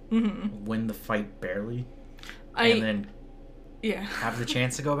aliens. Mm-hmm. Win the fight barely. And then have the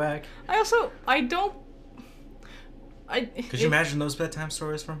chance to go back. Could you imagine those bedtime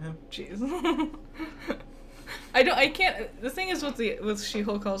stories from him? Jeez. I can't. The thing is with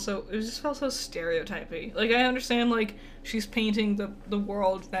She-Hulk also, it just felt so stereotypy. Like, I understand, like, she's painting the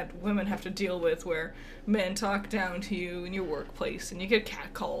world that women have to deal with, where men talk down to you in your workplace and you get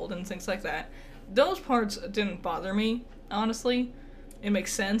catcalled and things like that. Those parts didn't bother me, honestly. It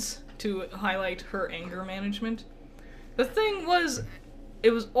makes sense to highlight her anger management. The thing was, it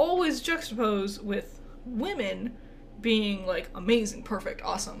was always juxtaposed with women being, like, amazing, perfect,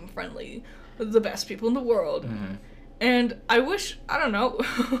 awesome, friendly, the best people in the world. Mm-hmm. And I wish, I don't know,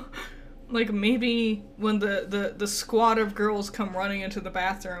 like, maybe when the squad of girls come running into the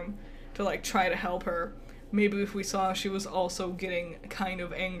bathroom to, like, try to help her, maybe if we saw she was also getting kind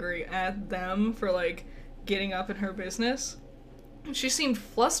of angry at them for, like, getting up in her business. She seemed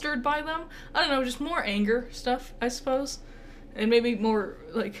flustered by them. I don't know, just more anger stuff, I suppose. And maybe more,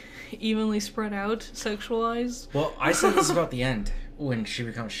 like, evenly spread out, sexualized. Well, I said this about the end, when she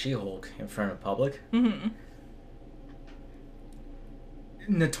becomes She-Hulk in front of public. Mm-hmm.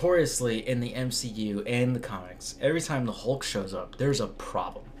 Notoriously, in the MCU and the comics, every time the Hulk shows up, there's a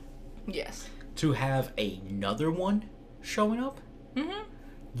problem. Yes. To have another one showing up? Mm-hmm.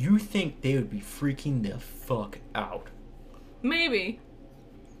 You think they would be freaking the fuck out. Maybe.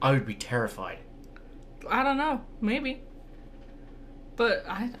 I would be terrified. I don't know. Maybe. But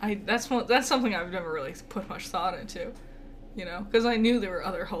that's something I've never really put much thought into, you know? Because I knew there were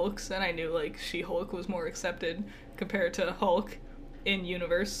other Hulks, and I knew, like, She-Hulk was more accepted compared to Hulk in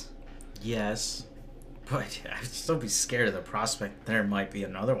universe. Yes. But I'd still be scared of the prospect there might be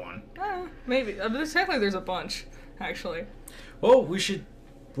another one. Maybe. Technically there's a bunch, actually. Well,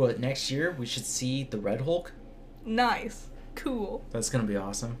 next year we should see the Red Hulk? Nice. Cool. That's gonna be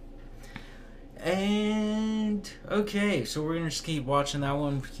awesome. And okay, so we're gonna just keep watching that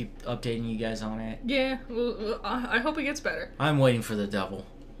one, keep updating you guys on it. Yeah, well, I hope it gets better. I'm waiting for the devil.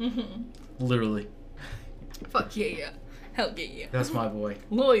 Mm-hmm. Literally. Fuck yeah. Hell yeah. That's my boy.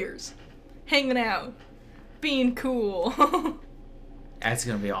 Lawyers. Hanging out. Being cool. That's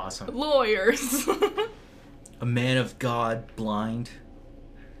gonna be awesome. Lawyers. A man of God, blind,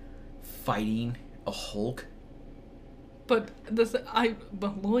 fighting a Hulk. But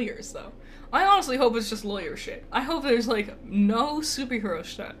lawyers though. I honestly hope it's just lawyer shit. I hope there's like no superhero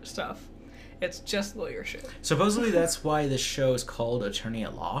stuff. It's just lawyer shit. Supposedly that's why this show is called Attorney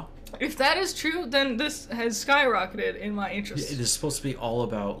at Law. If that is true, then this has skyrocketed in my interest. It is supposed to be all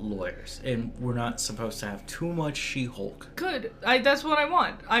about lawyers, and we're not supposed to have too much She-Hulk. Good. That's what I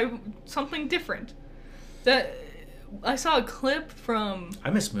want. Something different. I saw a clip from. I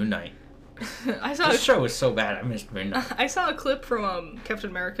miss Moon Knight. This show was so bad. I missed Moon Knight. I saw a clip from Captain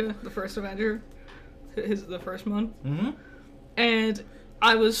America, the first Avenger, the first one, and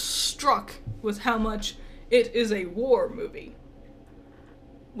I was struck with how much it is a war movie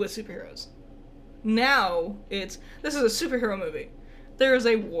with superheroes. Now this is a superhero movie. There is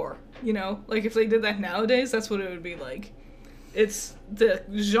a war. You know, like if they did that nowadays, that's what it would be like. It's the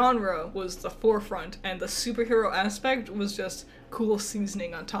genre was the forefront, and the superhero aspect was just cool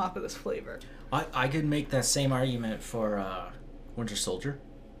seasoning on top of this flavor. I could make that same argument for Winter Soldier.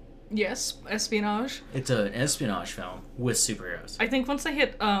 Yes, espionage. It's an espionage film with superheroes. I think once they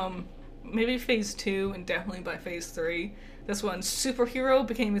hit maybe phase 2 and definitely by phase 3, that's when superhero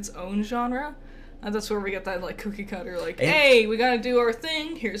became its own genre. And that's where we get that like cookie cutter, like, hey, we gotta do our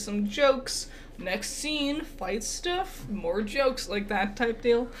thing, here's some jokes, next scene, fight stuff, more jokes, like that type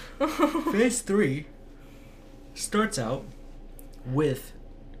deal. Phase 3 starts out with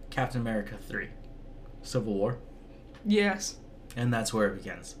Captain America 3, Civil War. Yes. And that's where it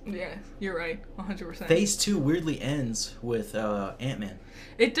begins. Yeah, you're right, 100%. Phase 2 weirdly ends with Ant-Man.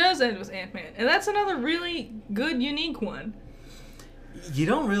 It does end with Ant-Man, and that's another really good, unique one. You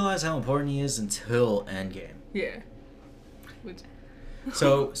don't realize how important he is until Endgame. Yeah.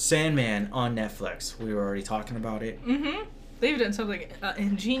 So, Sandman on Netflix. We were already talking about it. Mm-hmm. They've done something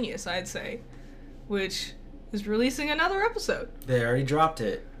ingenious, I'd say, which is releasing another episode. They already dropped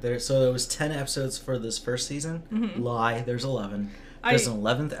it. So there was 10 episodes for this first season. Mm-hmm. Lie, there's 11. There's an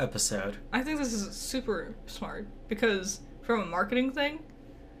 11th episode. I think this is super smart, because from a marketing thing,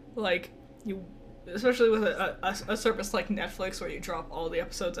 like, especially with a service like Netflix where you drop all the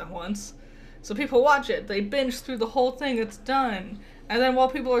episodes at once. So people watch it, they binge through the whole thing, it's done. And then while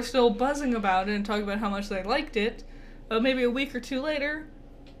people are still buzzing about it and talking about how much they liked it, maybe a week or two later,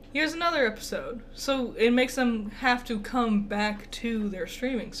 here's another episode. So it makes them have to come back to their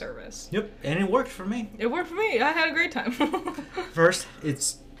streaming service. Yep, and it worked for me. It worked for me. I had a great time. First,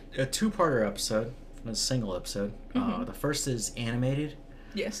 it's a 2-parter episode, a single episode. Mm-hmm. The first is animated.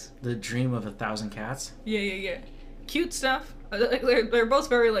 Yes. The Dream of a Thousand Cats. Yeah. Cute stuff. They're both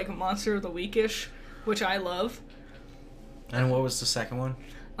very, like, Monster of the Week-ish, which I love. And what was the second one?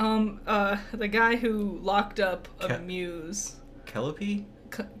 The guy who locked up a muse. Calliope?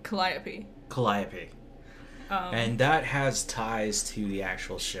 Calliope. Calliope. And that has ties to the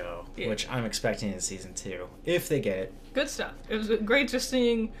actual show, which I'm expecting in season 2, if they get it. Good stuff. It was great just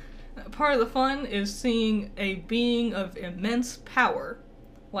seeing... Part of the fun is seeing a being of immense power,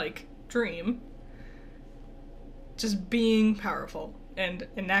 like Dream, just being powerful and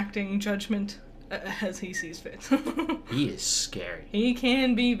enacting judgment as he sees fit. He is scary. He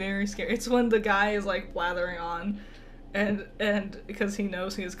can be very scary. It's when the guy is like blathering on, and because he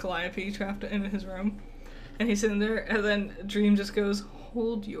knows he has Calliope trapped in his room, and he's sitting there, and then Dream just goes,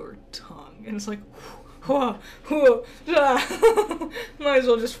 "Hold your tongue," and it's like, might as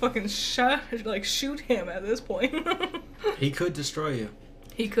well just fucking shoot him at this point. He could destroy you.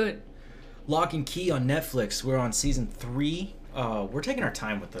 He could. Lock and Key on Netflix. We're on season 3. We're taking our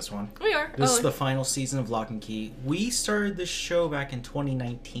time with this one. We are. This is the final season of Lock and Key. We started this show back in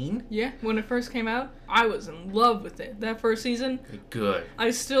 2019. Yeah, when it first came out, I was in love with it. That first season. Good.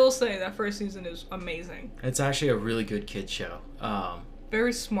 I still say that first season is amazing. It's actually a really good kid show.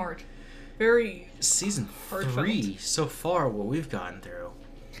 Very smart. Very season heartfelt. 3 so far. What we've gotten through.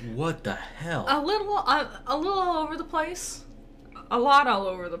 What the hell? A little all over the place. A lot all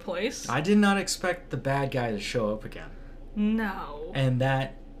over the place. I did not expect the bad guy to show up again. No. And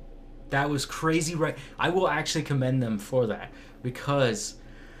that was crazy, right? I will actually commend them for that, because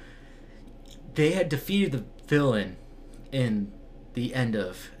they had defeated the villain in the end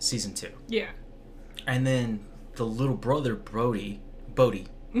of season 2. Yeah. And then the little brother Bodhi,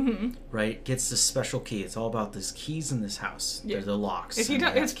 right? Gets this special key. It's all about these keys in this house. Yeah. They're the locks. If you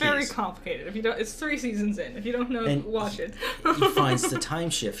don't, it's very complicated. If you don't, it's 3 seasons in. If you don't know, watch it. He finds the time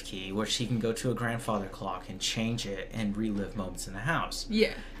shift key, which he can go to a grandfather clock and change it and relive moments in the house.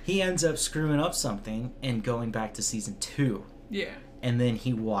 Yeah. He ends up screwing up something and going back to season 2. Yeah. And then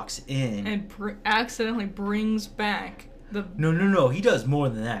he walks in and accidentally brings back the. No. He does more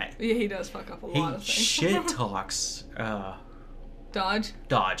than that. Yeah, he does fuck up a lot of things. He shit talks.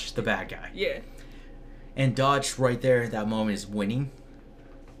 Dodge, the bad guy. Yeah. And Dodge, right there at that moment, is winning.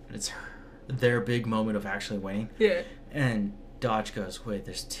 It's their big moment of actually winning. Yeah. And Dodge goes, "Wait,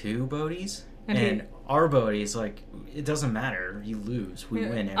 there's 2 Bodies?" And our Bodie's like, "It doesn't matter. You lose. We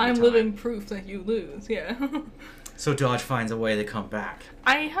win every I'm time." living proof that you lose. Yeah. So Dodge finds a way to come back.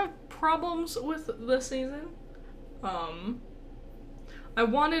 I have problems with this season. I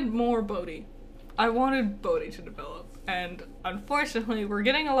wanted more Bodhi. I wanted Bodhi to develop. And unfortunately, we're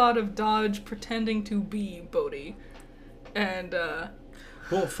getting a lot of Dodge pretending to be Bodhi. And,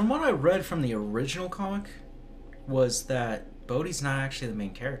 Well, from what I read from the original comic, was that Bodhi's not actually the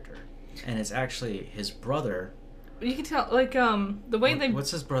main character. And it's actually his brother. You can tell, like, the way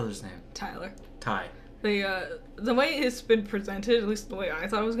What's his brother's name? Tyler. Ty. The way it's been presented, at least the way I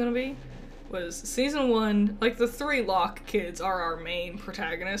thought it was gonna be, was season 1, like, the 3 Locke kids are our main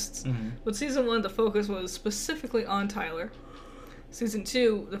protagonists. But season 1, the focus was specifically on Tyler. Season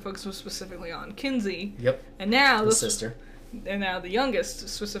 2, the focus was specifically on Kinsey. Yep. And now the sister. And now the youngest,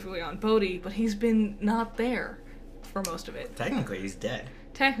 specifically on Bodhi, but he's been not there for most of it. Technically, he's dead.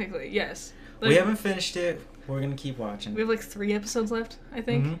 Technically, yes. Like, we haven't finished it. We're gonna keep watching. We have like 3 episodes left, I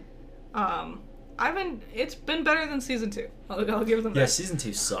think. It's been better than season 2. I'll give them that. Yeah, season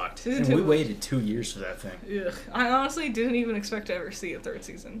 2 sucked. Season 2 we waited 2 years for that thing. Ugh. I honestly didn't even expect to ever see a 3rd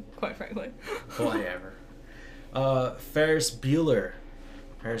season, quite frankly. Whatever. Ferris Bueller.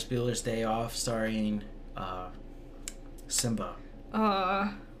 Ferris Bueller's Day Off, starring Simba.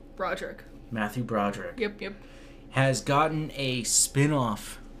 Broderick. Matthew Broderick. Yep. Has gotten a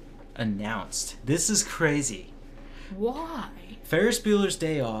spin-off announced. This is crazy. Why? Ferris Bueller's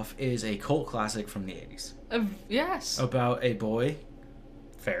Day Off is a cult classic from the 80s. Yes. About a boy,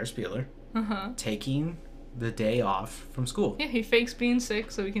 Ferris Bueller, taking the day off from school. Yeah, he fakes being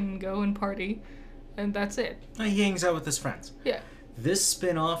sick so he can go and party, and that's it. He hangs out with his friends. Yeah. This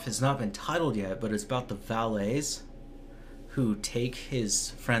spin-off has not been titled yet, but it's about the valets who take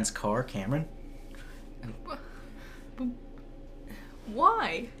his friend's car, Cameron.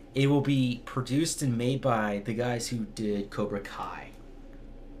 Why? It will be produced and made by the guys who did Cobra Kai.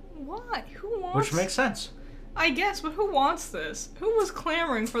 Why? Who wants... Which makes sense. I guess, but who wants this? Who was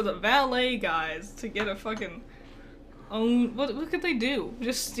clamoring for the valet guys to get a fucking... What could they do?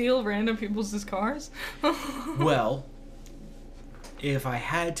 Just steal random people's cars? Well, if I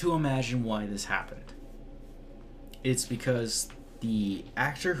had to imagine why this happened, it's because the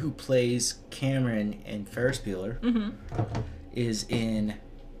actor who plays Cameron in Ferris Bueller is in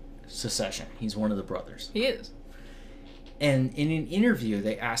Succession. He's one of the brothers. He is. And in an interview,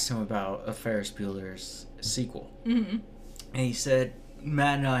 they asked him about a Ferris Bueller's sequel. And he said,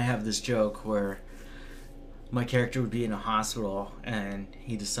 Matt and I have this joke where my character would be in a hospital and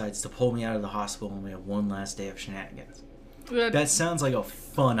he decides to pull me out of the hospital and we have one last day of shenanigans. That sounds like a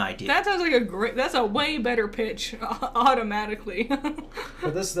fun idea. That sounds like that's a way better pitch, automatically.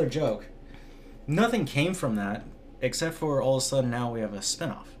 But this is their joke. Nothing came from that, except for all of a sudden now we have a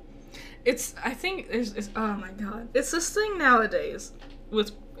spinoff. I think, oh my god. It's this thing nowadays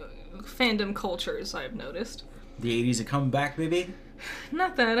with fandom cultures, I've noticed. The 80s are coming back, baby?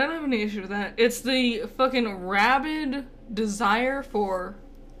 Not that, I don't have any issue with that. It's the fucking rabid desire for,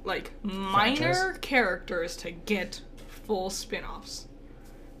 like, minor characters to get full spin-offs.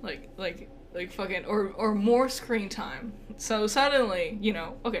 Like fucking, or more screen time. So suddenly,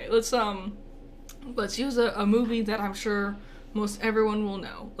 okay, let's use a movie that I'm sure most everyone will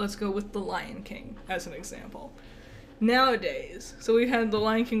know. Let's go with The Lion King as an example. Nowadays, so we had The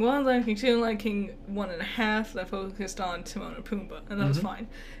Lion King 1, Lion King 2, and Lion King 1.5 that focused on Timon and Pumbaa, and that was fine.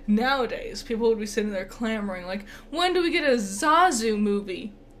 Nowadays, people would be sitting there clamoring, like, when do we get a Zazu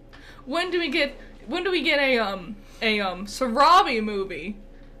movie? When do we get a Sarabi movie?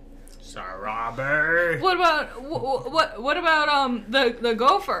 Sarabi. What about the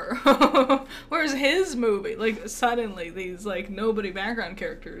gopher? Where's his movie? Like, suddenly these like nobody background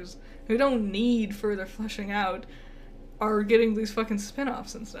characters who don't need further fleshing out are getting these fucking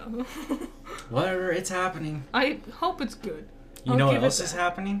spin-offs and stuff. Whatever, it's happening. I hope it's good. You know what else is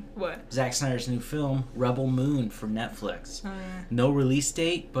happening? What? Zack Snyder's new film, Rebel Moon, from Netflix. No release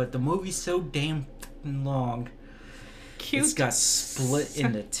date, but the movie's so damn long. cute. It's got split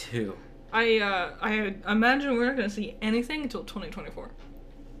into two. I imagine we're not going to see anything until 2024.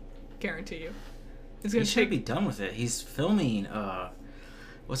 Guarantee you. It's gonna He should be done with it. He's filming,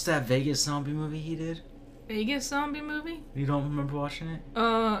 what's that Vegas zombie movie he did? Vegas zombie movie? You don't remember watching it?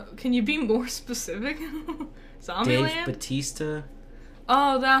 Can you be more specific? Zombieland? Dave Bautista?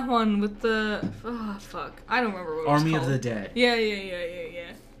 Oh, that one with the... Oh, fuck. I don't remember what it was Army called. of the Dead. Yeah.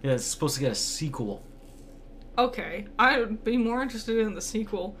 Yeah, it's supposed to get a sequel. Okay. I would be more interested in the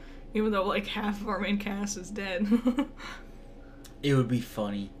sequel, even though, like, half of our main cast is dead. It would be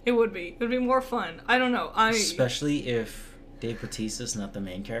funny. It would be. It would be more fun. I don't know. Especially if Dave Bautista's not the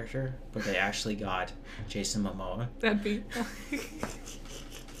main character, but they actually got Jason Momoa. That'd be...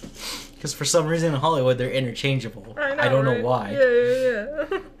 Because for some reason in Hollywood, they're interchangeable. I don't right? know why.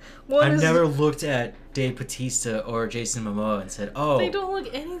 Yeah. I've never looked at Dave Bautista or Jason Momoa and said, oh... They don't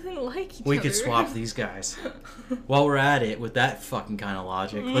look anything like each other. We could swap these guys. While we're at it, with that fucking kind of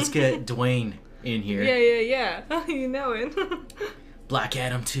logic, let's get Dwayne in here. Yeah. You know it. Black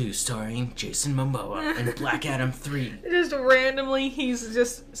Adam 2 starring Jason Momoa and Black Adam 3. Just randomly, he's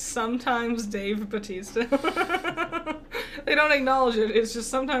just sometimes Dave Bautista. They don't acknowledge it. It's just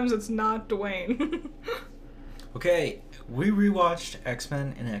sometimes it's not Dwayne. Okay, we rewatched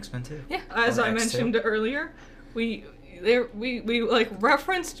X-Men and X-Men 2. Yeah, as I mentioned earlier, we like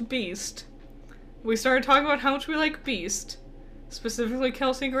referenced Beast. We started talking about how much we like Beast, specifically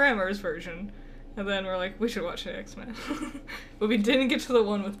Kelsey Grammer's version. And then we're like, we should watch the X-Men. But we didn't get to the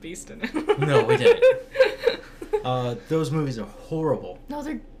one with Beast in it. No, we didn't. Those movies are horrible. No,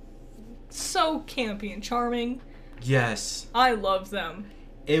 they're so campy and charming. Yes. I love them.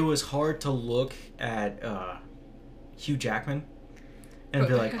 It was hard to look at Hugh Jackman and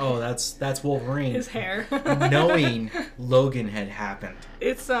be like, oh, that's Wolverine. His hair. Knowing Logan had happened.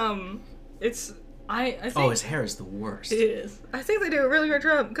 I think... Oh, his hair is the worst. It is. I think they do a really great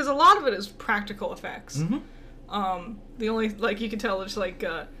job, because a lot of it is practical effects. Mm-hmm. The only, like, you can tell it's like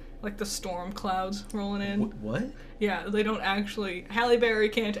the storm clouds rolling in. What? Yeah, they don't actually... Halle Berry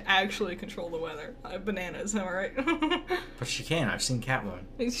can't actually control the weather. Bananas, am I right? But she can. I've seen Catwoman.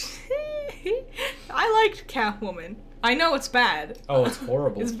 I liked Catwoman. I know it's bad. Oh, it's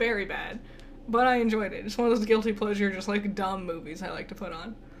horrible. It's very bad. But I enjoyed it. It's one of those guilty pleasure, just like dumb movies I like to put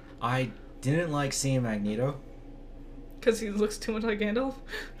on. I didn't like seeing Magneto. Because he looks too much like Gandalf?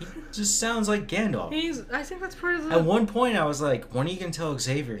 He just sounds like Gandalf. I think that's part of the... At one point I was like, when are you going to tell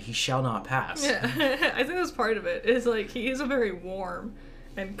Xavier he shall not pass? Yeah, I think that's part of it. It's like, he is a very warm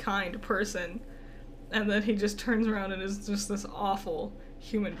and kind person. And then he just turns around and is just this awful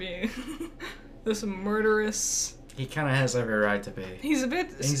human being. This murderous... He kind of has every right to be. He's a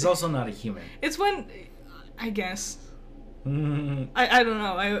bit... And he's also not a human. It's when... I guess... I don't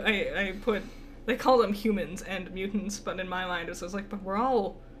know. I put... They call them humans and mutants, but in my mind it was like, but we're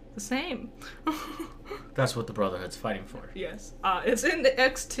all the same. That's what the Brotherhood's fighting for. Yes. It's in the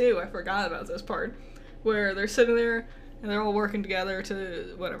X2, I forgot about this part, where they're sitting there and they're all working together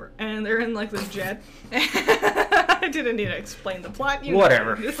to whatever, and they're in like the jet. I didn't need to explain the plot.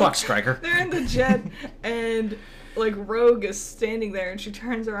 Whatever. Fuck Stryker. They're in the jet and... like, Rogue is standing there, and she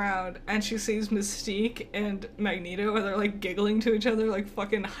turns around, and she sees Mystique and Magneto, and they're, like, giggling to each other like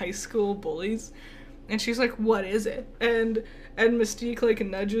fucking high school bullies. And she's like, what is it? And Mystique, like,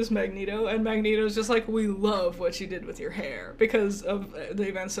 nudges Magneto, and Magneto's just like, we love what you did with your hair. Because of the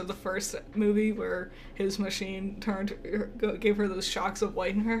events of the first movie where his machine gave her those shocks of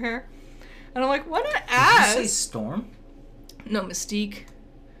white in her hair. And I'm like, what an ass! Did you say Storm? No, Mystique,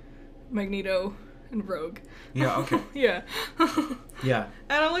 Magneto, and Rogue. Yeah, okay. Yeah. Yeah.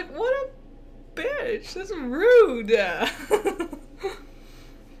 And I'm like, what a bitch. That's rude.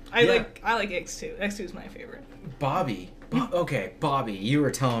 I like X2. X2 is my favorite. Bobby. Bobby, you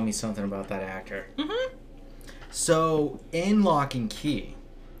were telling me something about that actor. Mm-hmm. So, in Lock and Key,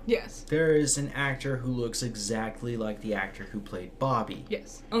 yes, there is an actor who looks exactly like the actor who played Bobby.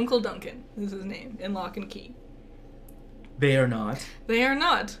 Yes. Uncle Duncan is his name in Lock and Key. They are not. They are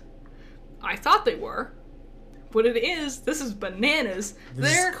not. I thought they were. What it is, this is bananas.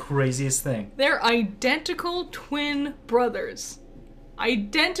 This is the craziest thing. They're identical twin brothers.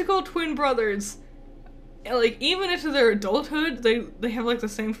 Identical twin brothers. Like, even into their adulthood, they have, like, the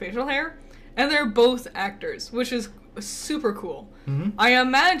same facial hair. And they're both actors, which is super cool. Mm-hmm. I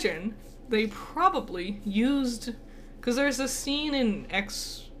imagine they probably used... Because there's a scene in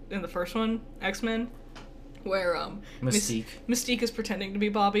the first one, X-Men, where Mystique is pretending to be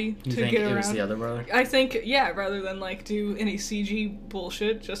Bobby you to think get it around. Was the other brother? I think, yeah, rather than like do any CG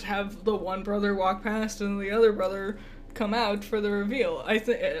bullshit, just have the one brother walk past and the other brother come out for the reveal. I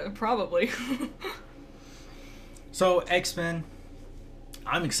think probably. So, X-Men,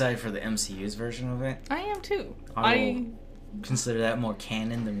 I'm excited for the MCU's version of it. I am too. I consider that more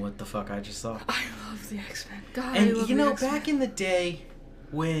canon than what the fuck I just saw. I love the X-Men. God, And I love you the know, X-Men. back in the day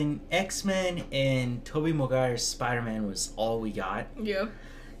when X-Men and Tobey Maguire's Spider-Man was all we got, Yeah.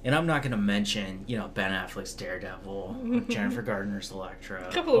 and I'm not going to mention, you know, Ben Affleck's Daredevil, or Jennifer Gardner's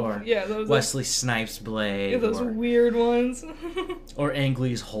Elektra, or those Wesley Snipes' Blade, those or, weird ones. or Ang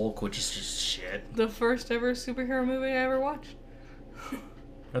Lee's Hulk, which is just shit. The first ever superhero movie I ever watched.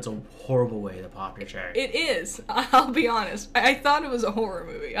 That's a horrible way to pop your cherry. It is. I'll be honest. I thought it was a horror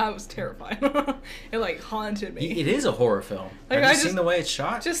movie. I was terrified. It like haunted me. It is a horror film. Like, Have you seen the way it's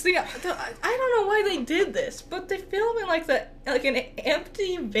shot? Just I don't know why they did this, but they film in like an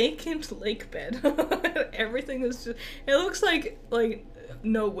empty, vacant lake bed. Everything is just. It looks like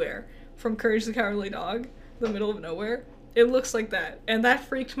nowhere from Courage the Cowardly Dog, the middle of nowhere. It looks like that, and that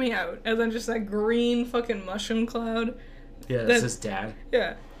freaked me out. And then just that green fucking mushroom cloud. Yeah, that's his dad.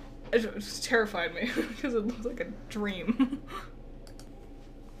 Yeah. It just terrified me because it looked like a dream.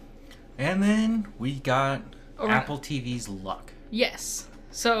 And then we got Apple TV's Luck. Yes.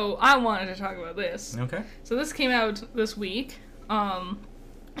 So I wanted to talk about this. Okay. So this came out this week. And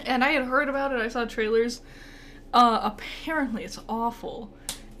I had heard about it. I saw trailers. Apparently it's awful.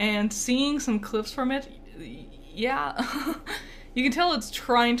 And seeing some clips from it, yeah. You can tell it's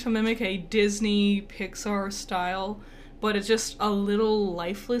trying to mimic a Disney Pixar style, but it's just a little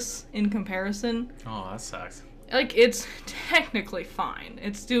lifeless in comparison. Oh, that sucks. Like, it's technically fine.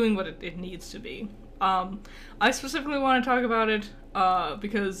 It's doing what it needs to be. I specifically want to talk about it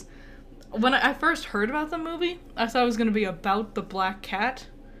because when I first heard about the movie, I thought it was going to be about the black cat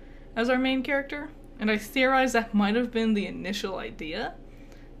as our main character. And I theorized that might have been the initial idea.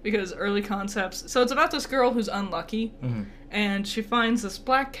 Because early concepts... So it's about this girl who's unlucky. Mm-hmm. And she finds this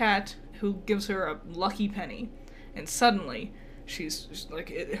black cat who gives her a lucky penny. And suddenly, she's like,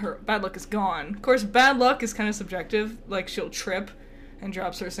 her bad luck is gone. Of course, bad luck is kind of subjective. Like, she'll trip and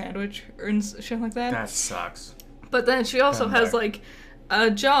drops her sandwich or shit like that. That sucks. But then she also has, like, a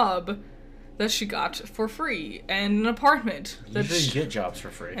job that she got for free and an apartment. Usually you get jobs for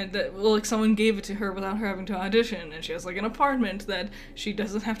free. And that, well, like, someone gave it to her without her having to audition. And she has, like, an apartment that she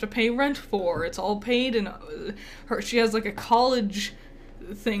doesn't have to pay rent for. It's all paid, and she has, like, a college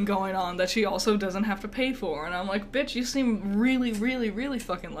thing going on that she also doesn't have to pay for. And I'm like, bitch, you seem really, really, really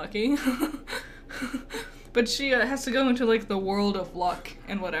fucking lucky. But she has to go into, like, the world of luck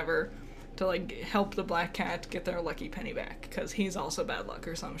and whatever to, like, help the black cat get their lucky penny back, because he's also bad luck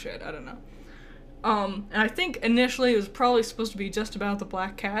or some shit. I don't know. And I think initially it was probably supposed to be just about the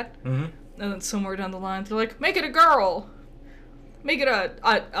black cat. Mm-hmm. And then somewhere down the line they're like, make it a girl! Make it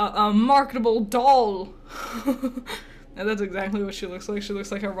a marketable doll! And that's exactly what she looks like. She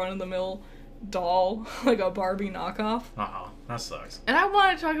looks like a run-of-the-mill doll, like a Barbie knockoff. Uh-oh, that sucks. And I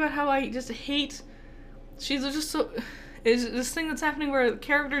want to talk about how I just hate... She's just so... It's this thing that's happening where the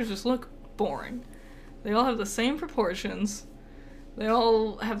characters just look boring. They all have the same proportions. They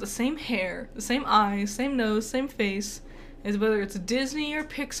all have the same hair, the same eyes, same nose, same face. As whether it's Disney or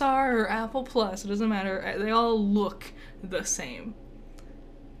Pixar or Apple Plus, it doesn't matter. They all look the same.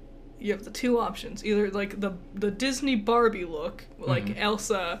 You have the two options. Either, like, the Disney Barbie look, like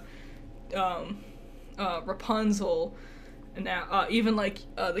Elsa, Rapunzel, and now, even, like,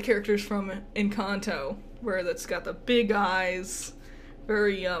 the characters from Encanto, where that's got the big eyes,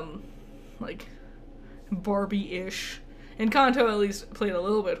 very, like, Barbie-ish. Encanto at least played a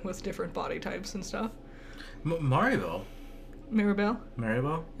little bit with different body types and stuff. Maribel?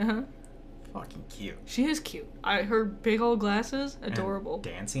 Maribel? Uh-huh. Fucking cute. She is cute. Her big old glasses, adorable. And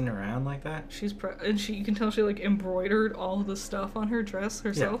dancing around like that? And you can tell she, like, embroidered all the stuff on her dress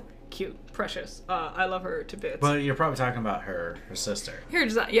herself. Yeah. Cute. Precious. I love her to bits. But you're probably talking about her sister. Her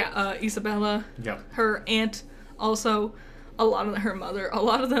design, yeah, Isabella. Yep. Her aunt, also. Her mother. A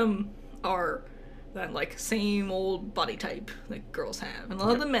lot of them are that, like, same old body type that girls have. And a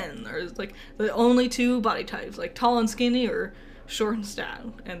lot of the men are, like, the only two body types, like, tall and skinny or short and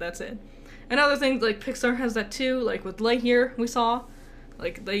stout, and that's it. And other things, like, Pixar has that too, like, with Lightyear, we saw,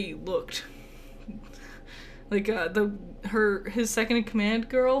 like, they looked, like, his second-in-command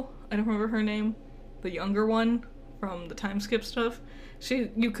girl, I don't remember her name, the younger one from the time skip stuff,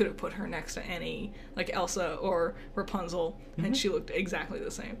 you could have put her next to any, like, Elsa or Rapunzel, and she looked exactly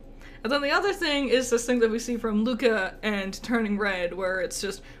the same. And then the other thing is this thing that we see from Luca and Turning Red, where it's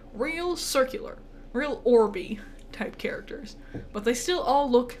just real circular, real orby type characters. But they still all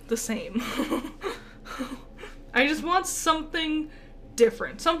look the same. I just want something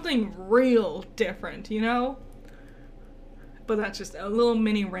different. Something real different, you know? But that's just a little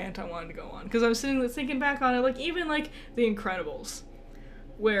mini rant I wanted to go on. Because I was thinking back on it, like, even, like, The Incredibles.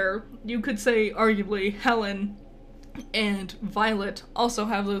 Where you could say, arguably, Helen and Violet also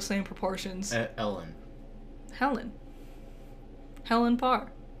have those same proportions. Ellen. Helen. Helen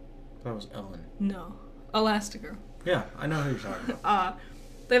Parr. That was Ellen. No. Elastigirl. Yeah, I know who you're talking about.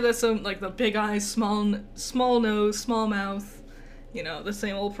 They have the big eyes, small nose, small mouth. You know, the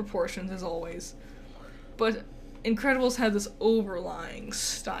same old proportions as always. But Incredibles had this overlying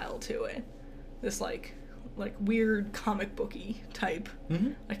style to it. This, like weird comic booky type.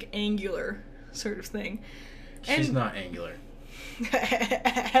 Mm-hmm. Like, angular sort of thing. She's not angular.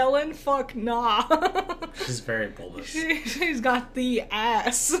 Helen, fuck nah. She's very bulbous. She's got the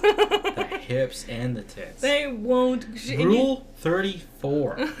ass. The hips and the tits. They won't... Rule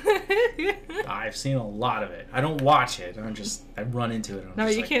 34. I've seen a lot of it. I don't watch it. I run into it. No,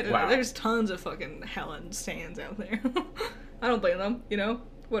 you can't. Wow. There's tons of fucking Helen stands out there. I don't blame them, you know?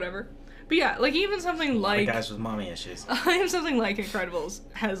 Whatever. But yeah, like, even something like... guys with mommy issues. Even something like Incredibles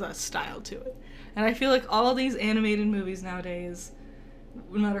has a style to it. And I feel like all these animated movies nowadays,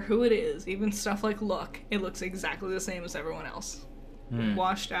 no matter who it is, even stuff like Look, it looks exactly the same as everyone else.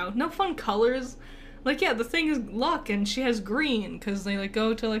 Washed out. No fun colors. Like, yeah, the thing is Luck, and she has green, because they, like,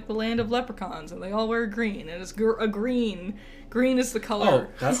 go to, like, the land of leprechauns, and they all wear green, and it's a green. Green is the color.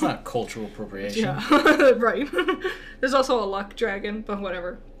 Oh, that's not cultural appropriation. Yeah, right. There's also a Luck dragon, but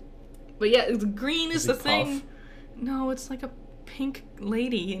whatever. But yeah, the green is the thing. No, it's like a pink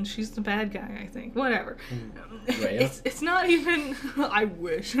lady, and she's the bad guy, I think. Whatever. It's not even... I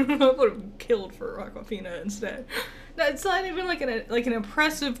wish. I would have killed for Aquafina instead. No, it's not even like an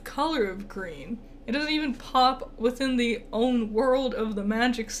impressive color of green. It doesn't even pop within the own world of the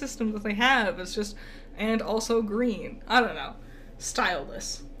magic system that they have. It's just... And also green. I don't know.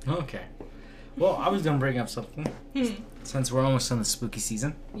 Styleless. Okay. Well, I was going to bring up something. Since we're almost in the spooky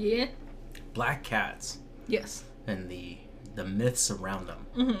season. Yeah. Black cats. Yes. And the myths around them.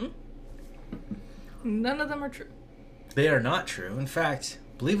 Mm-hmm. None of them are true. They are not true. In fact,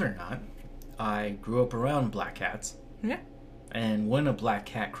 believe it or not, I grew up around black cats. Yeah. And when a black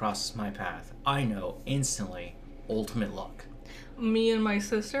cat crosses my path, I know instantly ultimate luck. Me and my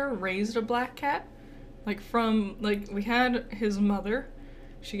sister raised a black cat. We had his mother.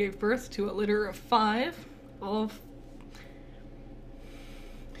 She gave birth to a litter of 5.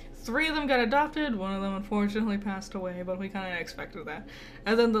 Three of them got adopted. One of them unfortunately passed away, but we kind of expected that.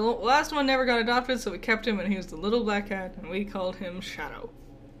 And then the last one never got adopted, so we kept him, and he was the little black cat, and we called him Shadow.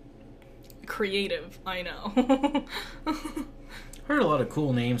 Creative, I know. Heard a lot of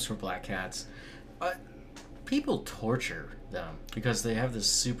cool names for black cats. People torture them because they have this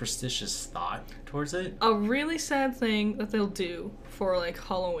superstitious thought towards it. A really sad thing that they'll do for, like,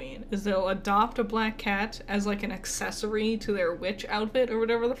 Halloween is they'll adopt a black cat as, like, an accessory to their witch outfit or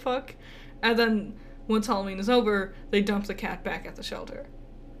whatever the fuck, and then once Halloween is over, they dump the cat back at the shelter.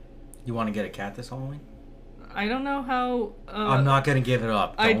 You want to get a cat this Halloween? I don't know how... I'm not going to give it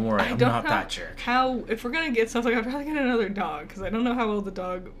up. Don't worry. I'm not that jerk. If we're going to get something, I'd rather get another dog, because I don't know how well the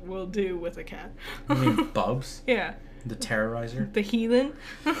dog will do with a cat. You mean Bubs? Yeah. The terrorizer? The heathen?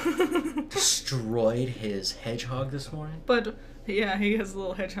 Destroyed his hedgehog this morning? But, yeah, he has a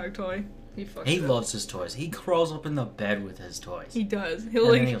little hedgehog toy. He loves his toys. He crawls up in the bed with his toys. He does.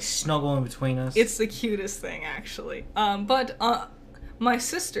 He'll snuggle in between us. It's the cutest thing, actually. But my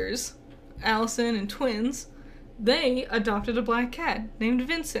sisters, Allison and twins, they adopted a black cat named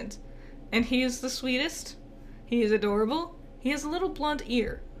Vincent. And he is the sweetest. He is adorable. He has a little blunt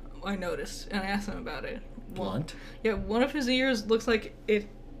ear, I noticed, and I asked him about it. Blunt? Yeah, one of his ears looks like the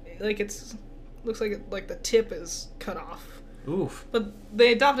tip is cut off. Oof. But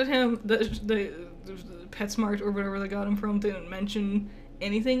they adopted him. The PetSmart or whatever they got him from didn't mention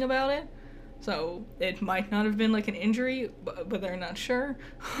anything about it, so it might not have been like an injury, but they're not sure.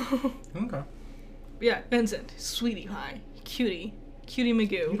 Okay. Yeah, Vincent, sweetie pie, cutie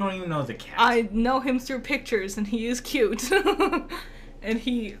Magoo. You don't even know the cat. I know him through pictures, and he is cute. And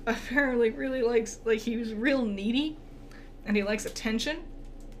he apparently really likes, he's real needy, and he likes attention,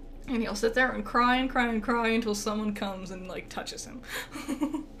 and he'll sit there and cry until someone comes and, touches him.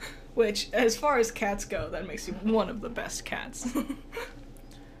 Which, as far as cats go, that makes you one of the best cats.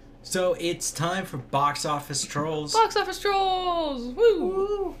 So, it's time for Box Office Trolls. Box Office Trolls! Woo!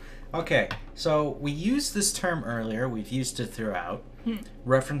 Woo! Okay, so we used this term earlier, we've used it throughout,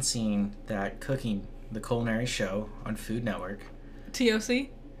 referencing that cooking, the culinary show on Food Network. TOC?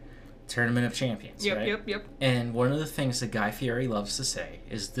 Tournament of Champions, Yep, right? yep. And one of the things that Guy Fieri loves to say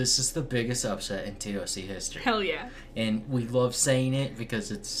is this is the biggest upset in TOC history. Hell yeah. And we love saying it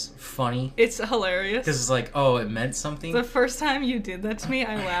because it's funny. It's hilarious. Because it's like, oh, it meant something. The first time you did that to me,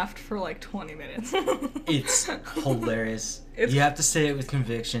 I laughed for like 20 minutes. It's hilarious. You have to say it with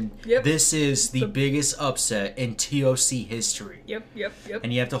conviction. Yep. This is the biggest upset in TOC history. Yep.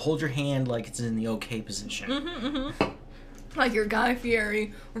 And you have to hold your hand like it's in the OK position. Like you're Guy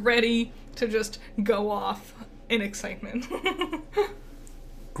Fieri, ready to just go off in excitement.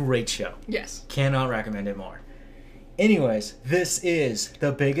 Great show. Yes. Cannot recommend it more. Anyways, this is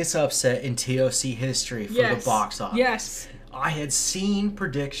the biggest upset in TOC history for the box office. Yes. I had seen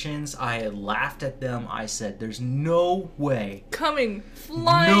predictions. I had laughed at them. I said, there's no way.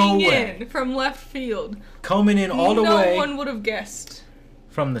 Flying in from left field. Coming in all the way. No one would have guessed.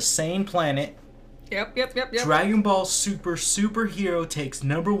 From the same planet. Yep. Dragon Ball Super Superhero takes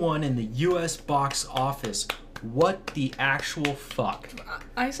 #1 in the U.S. box office. What the actual fuck?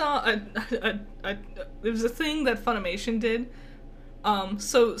 I saw there was a thing that Funimation did.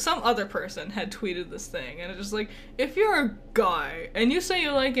 So some other person had tweeted this thing, and it's just like, if you're a guy and you say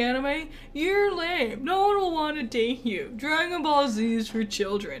you like anime, you're lame. No one will want to date you. Dragon Ball Z is for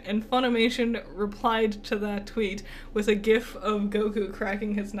children. And Funimation replied to that tweet with a gif of Goku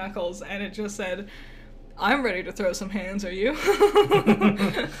cracking his knuckles, and it just said, I'm ready to throw some hands, are you?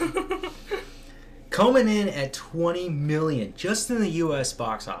 Coming in at 20 million just in the U.S.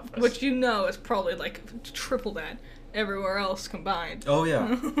 box office. Which you know is probably like triple that everywhere else combined. Oh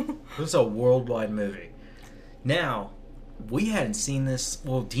yeah. This is a worldwide movie. Now, we hadn't seen this.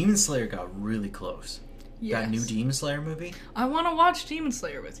 Well, Demon Slayer got really close. Yes. That new Demon Slayer movie. I want to watch Demon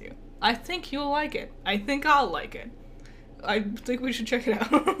Slayer with you. I think you'll like it. I think I'll like it. I think we should check it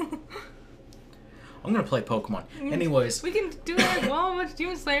out. I'm gonna play Pokemon. Anyways. We can do that while we watch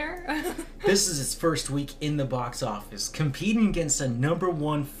Demon Slayer. This is its first week in the box office. Competing against a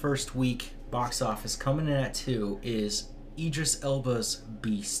 #1 first week box office, coming in at 2, is Idris Elba's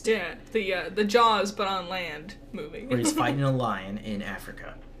Beast. Yeah, the Jaws but on land movie. Where he's fighting a lion in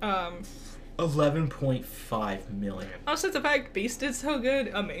Africa. 11.5 million. Also, the fact Beast did so good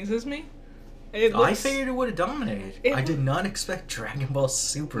amazes me. I figured it would have dominated. I did not expect Dragon Ball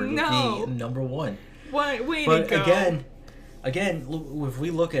Super to be #1. Way but to go. again, if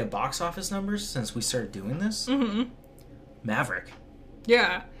we look at box office numbers since we started doing this, Maverick.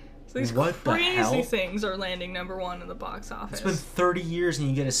 Yeah. So these what crazy things are landing #1 in the box office. It's been 30 years and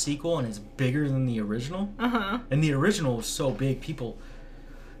you get a sequel and it's bigger than the original. And the original was so big,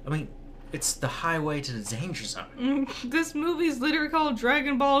 it's the highway to the danger zone. This movie's literally called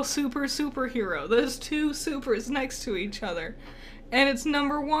Dragon Ball Superhero. There's 2 supers next to each other. And it's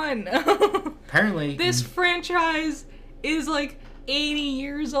 #1. Apparently. This franchise is like 80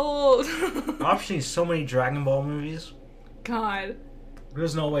 years old. I've seen so many Dragon Ball movies. God.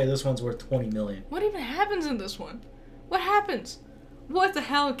 There's no way this one's worth 20 million. What even happens in this one? What happens? What the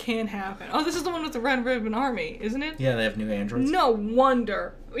hell can happen? Oh, this is the one with the Red Ribbon Army, isn't it? Yeah, they have new androids. No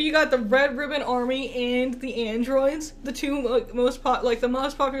wonder. You got the Red Ribbon Army and the androids. The two the most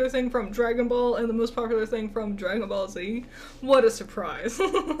popular thing from Dragon Ball and the most popular thing from Dragon Ball Z. What a surprise.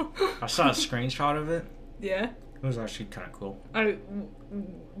 I saw a screenshot of it. Yeah? It was actually kind of cool.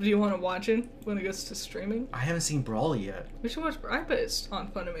 Do you want to watch it when it gets to streaming? I haven't seen Brawly yet. We should watch. I bet it's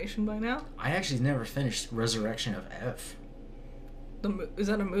on Funimation by now. I actually never finished Resurrection of F. Is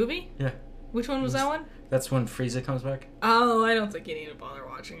that a movie? Yeah. Which one was that one? That's when Frieza comes back. Oh, I don't think you need to bother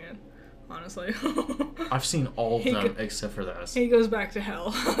watching it, honestly. I've seen all of them except for this. He goes back to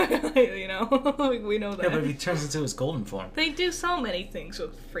hell, you know? We know that. Yeah, but if he turns into his golden form. They do so many things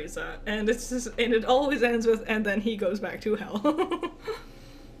with Frieza, and it always ends with, and then he goes back to hell.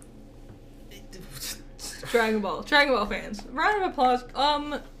 Dragon Ball fans, round of applause.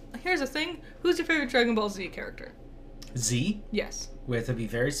 Here's the thing: who's your favorite Dragon Ball Z character? Z? Yes. We have to be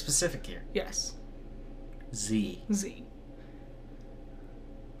very specific here. Yes. Z.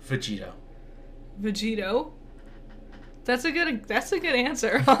 Vegito? That's a good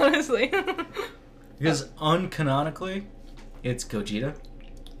answer, honestly. Because uncanonically, it's Gogeta.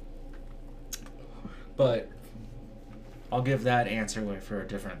 But I'll give that answer away for a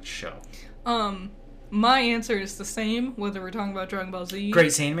different show. My answer is the same, whether we're talking about Dragon Ball Z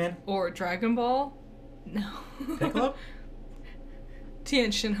Great Sandman or Dragon Ball. No. Piccolo?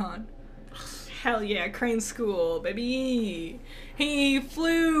 Tien Shinhan. Hell yeah, Crane School, baby. He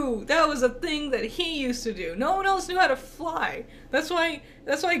flew. That was a thing that he used to do. No one else knew how to fly. That's why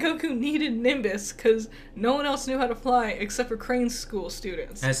Goku needed Nimbus, because no one else knew how to fly except for Crane School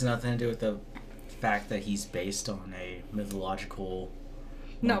students. It has nothing to do with the fact that he's based on a mythological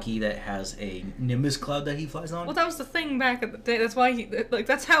No. monkey that has a nimbus cloud that he flies on? Well, that was the thing back at the day. That's why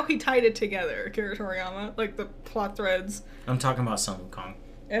that's how he tied it together, Akira Toriyama. Like, the plot threads. I'm talking about Sun Wukong.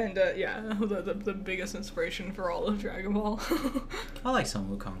 And, yeah, the biggest inspiration for all of Dragon Ball. I like Sun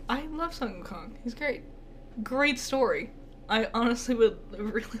Wukong. I love Sun Wukong. He's great. Great story. I honestly would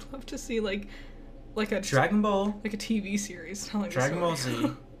really love to see, like a... Dragon Ball. Like a TV series telling Dragon the story. Ball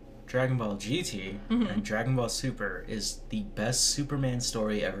Z, Dragon Ball GT, and Dragon Ball Super is the best Superman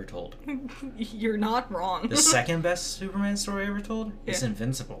story ever told. You're not wrong. The second best Superman story ever told is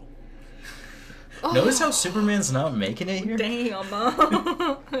Invincible. Oh. Notice how Superman's not making it here?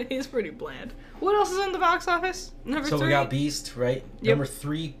 Damn. He's pretty bland. What else is in the box office? Number 3? So we got Beast, right? Yep. Number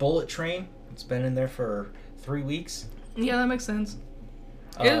 3, Bullet Train. It's been in there for 3 weeks. Yeah, that makes sense.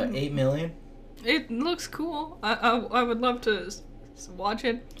 8 million. It looks cool. I would love to watch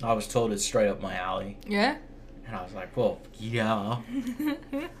it. I was told it's straight up my alley. Yeah? And I was like, well, yeah.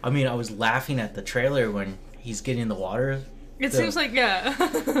 I mean, I was laughing at the trailer when he's getting in the water. It seems like, yeah.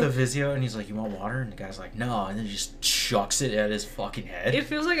 The Vizio, and he's like, you want water? And the guy's like, no. And then he just chucks it at his fucking head. It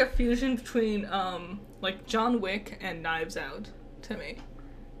feels like a fusion between, like, John Wick and Knives Out, to me.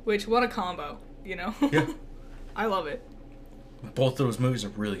 Which, what a combo, you know? Yeah. I love it. Both of those movies are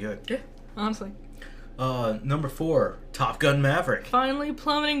really good. Yeah, honestly. Number 4, Top Gun Maverick. Finally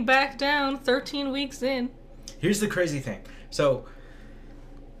plummeting back down 13 weeks in. Here's the crazy thing. So,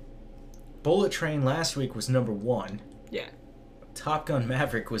 Bullet Train last week was number 1. Yeah. Top Gun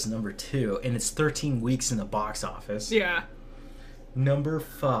Maverick was number 2, and it's 13 weeks in the box office. Yeah. Number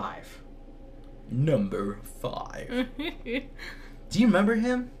 5. Number 5. Do you remember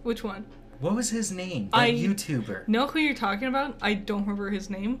him? Which one? What was his name? That YouTuber. Know who you're talking about? I don't remember his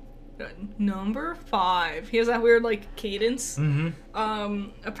name. Number 5. He has that weird, like, cadence. Mm-hmm.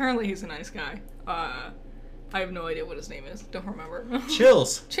 Apparently he's a nice guy. I have no idea what his name is. Don't remember.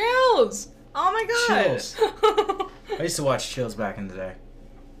 Chills. Chills! Oh my god! Chills. I used to watch Chills back in the day.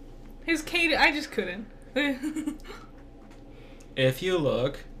 His cadence, I just couldn't. If you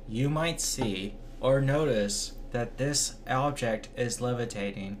look, you might see or notice that this object is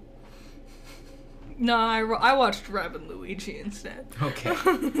levitating. No, I watched Rabbit Luigi instead. Okay.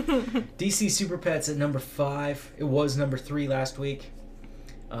 DC Super Pets at number 5. It was number 3 last week.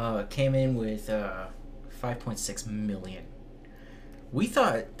 Came in with 5.6 million. We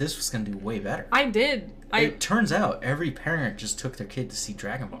thought this was going to do way better. I did. It turns out every parent just took their kid to see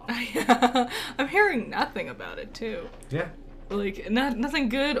Dragon Ball. I'm hearing nothing about it, too. Yeah. Like, nothing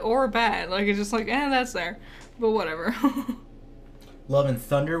good or bad. Like, it's just like, that's there. But whatever. Love and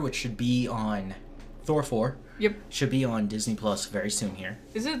Thunder, which should be on Thor 4. Yep. Should be on Disney Plus very soon here.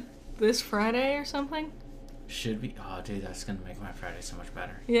 Is it this Friday or something? Should be. Oh, dude, that's going to make my Friday so much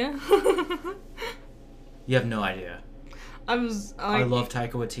better. Yeah. You have no idea. I love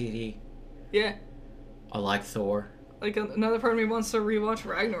Taika Waititi. Yeah. I like Thor. Like, another part of me wants to rewatch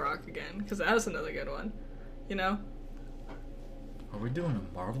Ragnarok again, because that was another good one. You know? Are we doing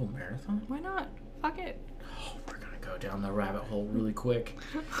a Marvel marathon? Why not? Fuck it. Oh, we're going to go down the rabbit hole really quick.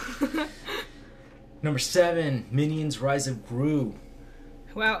 Number 7, Minions Rise of Gru.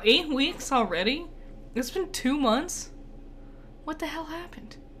 Wow, 8 weeks already? It's been 2 months? What the hell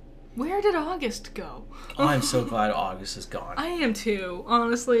happened? Where did August go? I'm so glad August is gone. I am too,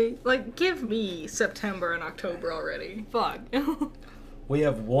 honestly. Like, give me September and October already. Fuck. We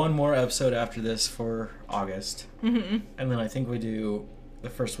have one more episode after this for August. Mm-hmm. And then I think we do the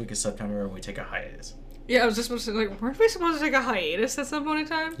first week of September and we take a hiatus. Yeah, I was just supposed to, like, weren't we supposed to take a hiatus at some point in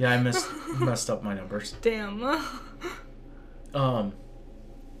time? Yeah, I messed up my numbers. Damn.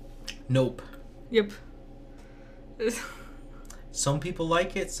 Nope. Yep. Some people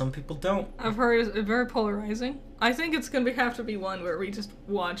like it, some people don't. I've heard it's very polarizing. I think it's going to have to be one where we just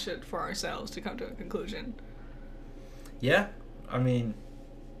watch it for ourselves to come to a conclusion. Yeah, I mean,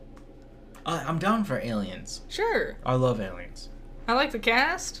 I'm down for Aliens. Sure. I love Aliens. I like the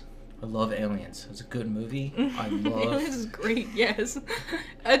cast. I love Aliens. It's a good movie. I love... Aliens is great, yes.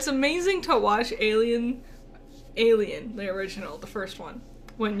 It's amazing to watch Alien, the original, the first one,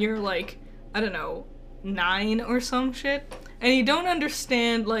 when you're like, I don't know, 9 or some shit. And you don't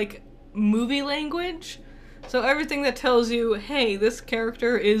understand, like, movie language. So everything that tells you, hey, this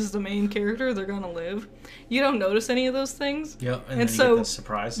character is the main character, they're gonna live. You don't notice any of those things. Yep, and then so you get the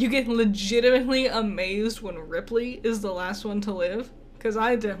surprise. You get legitimately amazed when Ripley is the last one to live. Because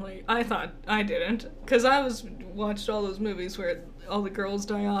I thought I didn't. Because I watched all those movies where all the girls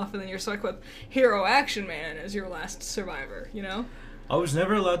die off and then you're stuck with Hero Action Man as your last survivor, you know? I was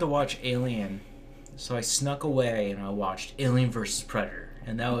never allowed to watch Alien. So I snuck away and I watched Alien vs. Predator.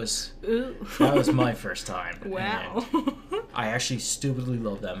 and that was Ooh. my first time. Wow. And I actually stupidly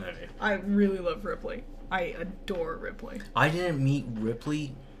love that movie. I really love Ripley. I adore Ripley. I didn't meet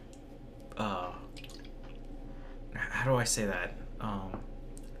Ripley. How do I say that?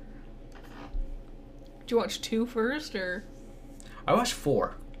 Did you watch 2 first, or? I watched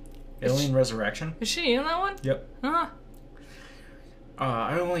 4. Alien Resurrection. Is she in that one? Yep. Huh.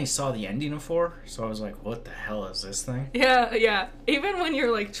 I only saw the ending of 4, so I was like, what the hell is this thing? Yeah. Even when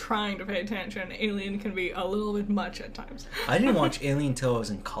you're, like, trying to pay attention, Alien can be a little bit much at times. I didn't watch Alien until I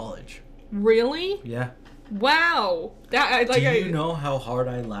was in college. Really? Yeah. Wow. Do you know how hard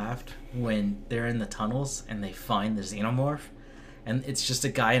I laughed when they're in the tunnels and they find the xenomorph? And it's just a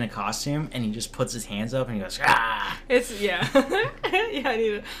guy in a costume, and he just puts his hands up and he goes, ah! Yeah, I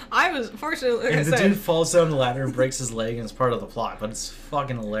need it. I was, fortunately, like and I the said... dude falls down the ladder and breaks his leg, and it's part of the plot, but it's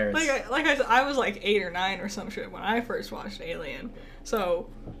fucking hilarious. Like I said, I was like 8 or 9 or some shit when I first watched Alien. So,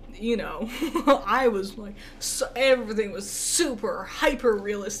 you know, I was like, everything was super hyper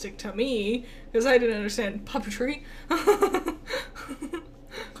realistic to me, because I didn't understand puppetry.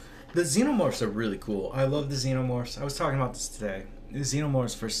 The xenomorphs are really cool. I love the xenomorphs. I was talking about this today. The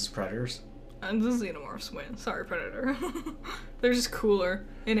xenomorphs versus predators. And the xenomorphs win. Sorry, Predator. They're just cooler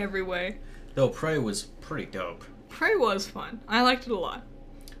in every way. Though Prey was pretty dope. Prey was fun. I liked it a lot.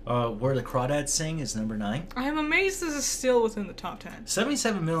 Where the Crawdads Sing is number 9. I am amazed this is still within the top 10.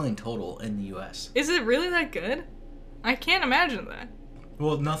 77 million total in the U.S. Is it really that good? I can't imagine that.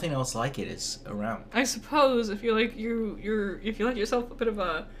 Well, nothing else like it is around. I suppose if you like if you like yourself a bit of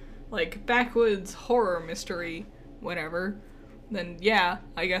a like backwoods horror mystery, whatever, then yeah,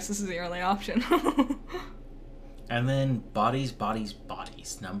 I guess this is the only option. And then Bodies,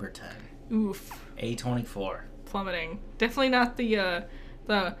 number 10. Oof. A24. Plummeting. Definitely not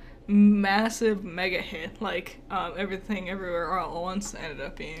the massive mega hit like Everything Everywhere All at Once ended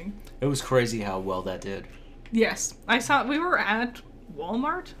up being. It was crazy how well that did. Yes. We were at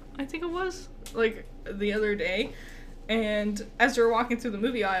Walmart, I think it was, like the other day. And as we were walking through the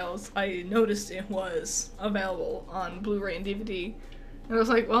movie aisles, I noticed it was available on Blu-ray and DVD. And I was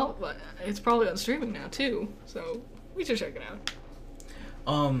like, well, it's probably on streaming now, too. So we should check it out.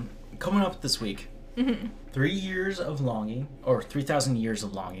 Coming up this week, 3 Years of Longing, or 3,000 Years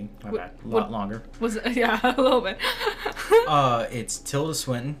of Longing, my bad, a lot longer. Was it? Yeah, a little bit. It's Tilda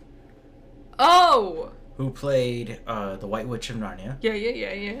Swinton. Oh! Who played the White Witch of Narnia.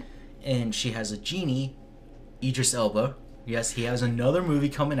 Yeah. And she has a genie, Idris Elba. Yes, he has another movie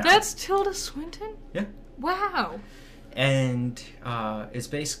coming out. That's Tilda Swinton? Yeah. Wow. And it's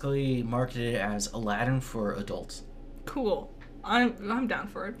basically marketed as Aladdin for adults. Cool. I'm down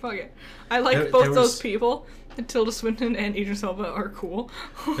for it. Fuck it. I like both those people. Tilda Swinton and Idris Elba are cool.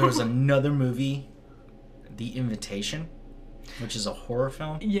 There was another movie, The Invitation, which is a horror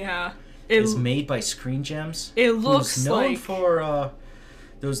film. Yeah. It's made by Screen Gems. It looks known for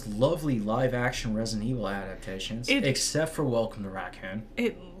those lovely live-action Resident Evil adaptations, except for Welcome to Raccoon.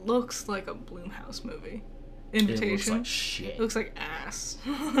 It looks like a Blumhouse movie. Invitation. It looks like shit. It looks like ass.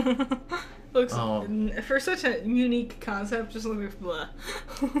 For such a unique concept, just looks like blah.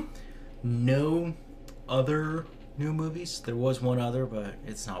 No other new movies. There was one other, but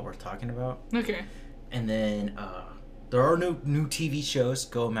it's not worth talking about. Okay. And then there are no new TV shows.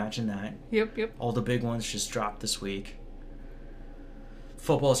 Go imagine that. Yep. All the big ones just dropped this week.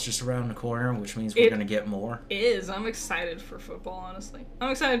 Football's just around the corner, which means we're going to get more. It is. I'm excited for football, honestly.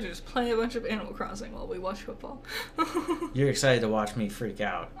 I'm excited to just play a bunch of Animal Crossing while we watch football. You're excited to watch me freak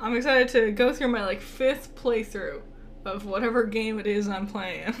out. I'm excited to go through my, 5th playthrough of whatever game it is I'm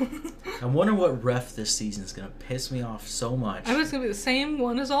playing. I wonder what ref this season is going to piss me off so much. I bet it's going to be the same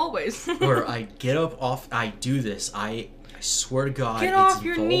one as always. Where I get up off... I do this. I swear to God, Get off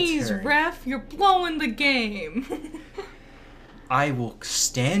your knees, ref. You're blowing the game. I will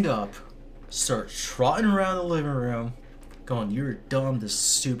stand up, start trotting around the living room, going, you're dumb, this is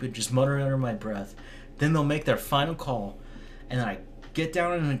stupid, just muttering under my breath. Then they'll make their final call, and then I get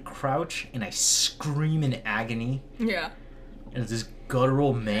down and crouch, and I scream in agony. Yeah. And it's this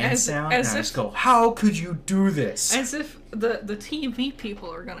guttural man sound, and I just go, how could you do this? As if the TV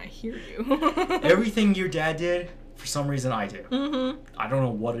people are gonna hear you. Everything your dad did, for some reason I do. Mm-hmm. I don't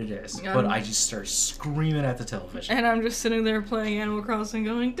know what it is, but I just start screaming at the television. And I'm just sitting there playing Animal Crossing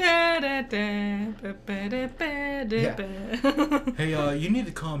going da da da ba ba da ba da ba. Hey, you need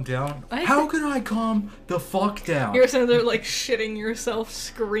to calm down. How can I calm the fuck down? You're sitting there shitting yourself,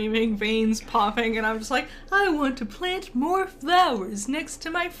 screaming, veins popping, and I'm just like, I want to plant more flowers next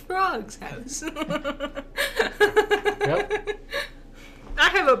to my frog's house. Yep. I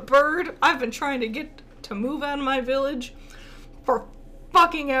have a bird I've been trying to get to move out of my village for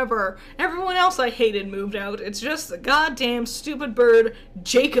fucking ever. Everyone else I hated moved out. It's just the goddamn stupid bird,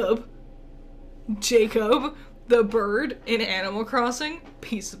 Jacob. Jacob, the bird in Animal Crossing.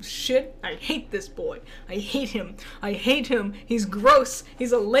 Piece of shit. I hate this boy. I hate him. I hate him. He's gross.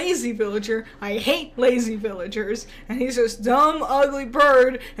 He's a lazy villager. I hate lazy villagers. And he's this dumb, ugly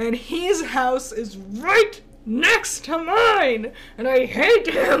bird. And his house is right next to mine. And I hate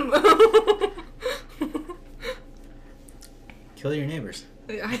him. Kill your neighbors.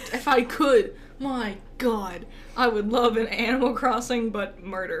 If I could, my god, I would love an Animal Crossing but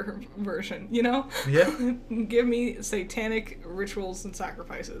murder version, you know? Yeah. Give me satanic rituals and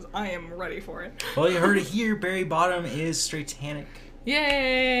sacrifices. I am ready for it. Well, you heard it here. Berry Bottom is satanic.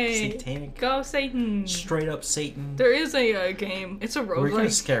 Yay! Satanic. Go Satan! Straight up Satan. There is a game. It's a roguelike. We're gonna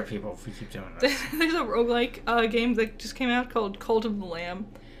scare people if we keep doing this. There's a roguelike game that just came out called Cult of the Lamb,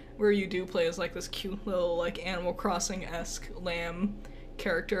 where you do play as like this cute little like Animal Crossing-esque lamb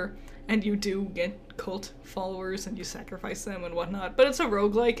character, and you do get cult followers and you sacrifice them and whatnot. But it's a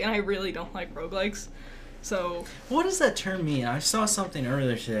roguelike, and I really don't like roguelikes. So what does that term mean? I saw something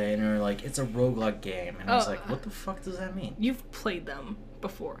earlier today and they were like, it's a roguelike game. And I was like, what the fuck does that mean? You've played them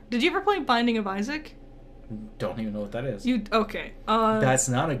before. Did you ever play Binding of Isaac? Don't even know what that is. Okay. That's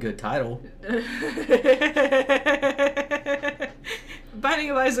not a good title. Binding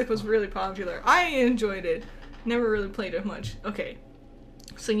of Isaac was really popular. I enjoyed it. Never really played it much. Okay.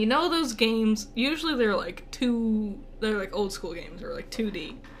 So you know those games, usually they're like old school games or like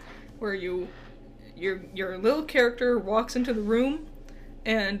 2D, where your little character walks into the room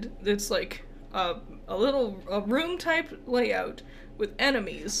and it's like a room type layout with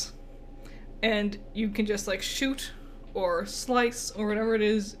enemies, and you can just like shoot or slice or whatever it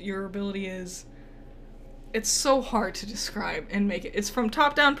is your ability is. It's so hard to describe and make it. It's from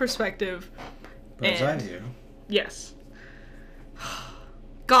top-down perspective. Bird's eye view. Yes.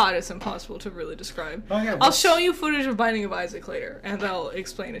 God, it's impossible to really describe. Oh, yeah, I'll show you footage of Binding of Isaac later, and I'll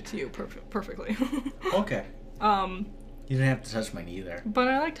explain it to you perfectly. Okay. You didn't have to touch mine either. But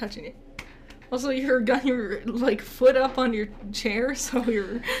I like touching it. Also, you're got your like foot up on your chair, so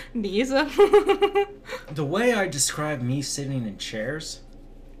your knees up. The way I describe me sitting in chairs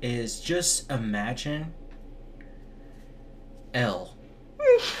is just imagine L.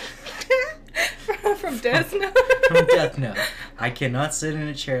 From Death Note? From Death Note. I cannot sit in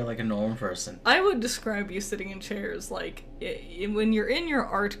a chair like a normal person. I would describe you sitting in chairs like when you're in your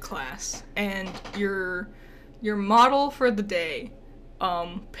art class and your model for the day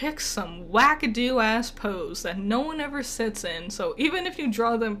picks some wackadoo ass pose that no one ever sits in, so even if you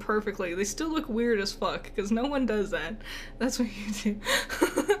draw them perfectly, they still look weird as fuck because no one does that. That's what you do.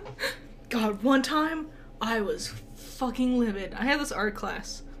 God, one time I was fucking livid. I had this art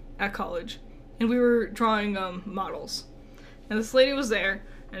class at college, and we were drawing models. And this lady was there,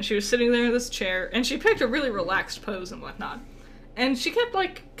 and she was sitting there in this chair, and she picked a really relaxed pose and whatnot. And she kept,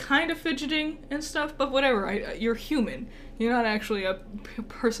 like, kind of fidgeting and stuff, but whatever, you're human. You're not actually a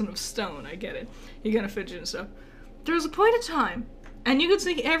person of stone, I get it. You're gonna fidget and stuff. There was a point in time, and you could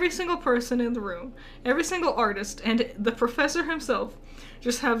see every single person in the room, every single artist, and the professor himself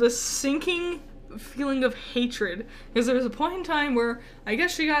just have this sinking feeling of hatred, because there was a point in time where I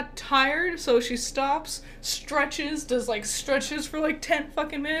guess she got tired, so she stops, does like stretches for like 10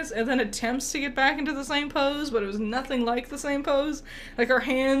 fucking minutes, and then attempts to get back into the same pose, but it was nothing like the same pose. Like her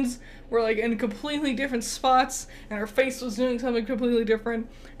hands were like in completely different spots, and her face was doing something completely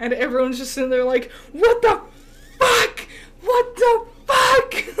different, and everyone's just sitting there like, what the fuck? What the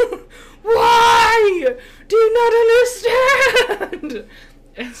fuck? Why? Do you not understand?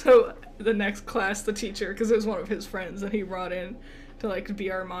 And so the next class, the teacher, because it was one of his friends that he brought in to like be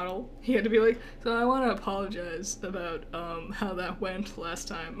our model, he had to be like, so I want to apologize about how that went last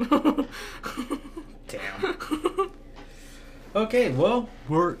time. Damn. Okay, well,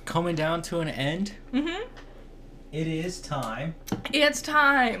 we're coming down to an end. Mm-hmm. It is time. It's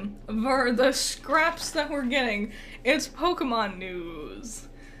time for the scraps that we're getting. It's Pokemon news.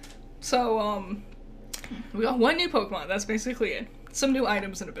 So, we got one new Pokemon. That's basically it. Some new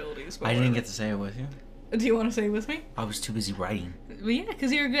items and abilities. I didn't get to say it with you. Do you want to say it with me? I was too busy writing. Well, yeah,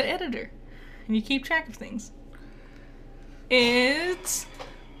 because you're a good editor. And you keep track of things. It's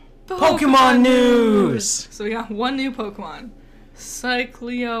Pokemon news! So we got one new Pokemon.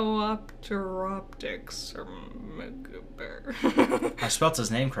 Cycleopteroptex or I spelled his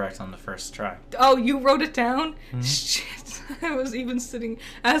name correct on the first try. Oh, you wrote it down? Mm-hmm. Shit. I was even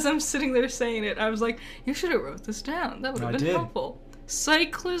as I'm sitting there saying it, I was like, you should have wrote this down. That would have been helpful.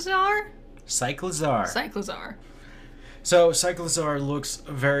 Cyclizar? Cyclizar. So, Cyclizar looks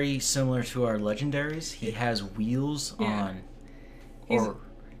very similar to our legendaries. He has wheels on or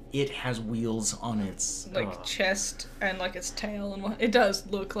it has wheels on its like chest and like its tail and it does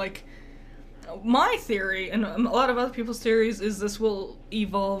look like. My theory and a lot of other people's theories is this will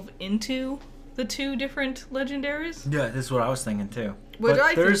evolve into the two different legendaries. Yeah, this is what I was thinking too.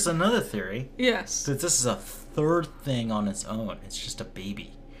 But there's another theory. Yes. That this is a third thing on its own. It's just a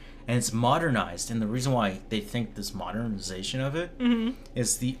baby. And it's modernized. And the reason why they think this modernization of it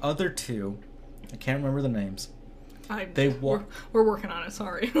is the other two, I can't remember the names. We're working on it,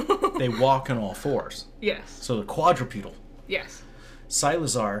 sorry. They walk on all fours. Yes. So they're quadrupedal. Yes.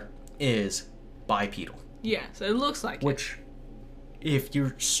 Silazar is bipedal. Yeah, so it looks like Which, if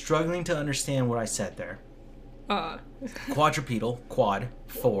you're struggling to understand what I said there, quadrupedal, quad,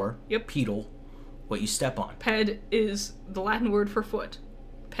 four, yep. pedal, what you step on. Ped is the Latin word for foot.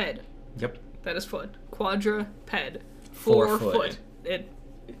 Ped. Yep. That is foot. Quadruped. Four-foot.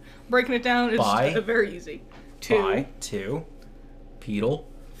 Breaking it down is very easy. Two. Pedal.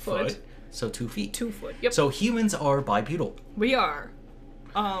 Foot. So 2 feet. 2 foot. Yep. So humans are bipedal. We are.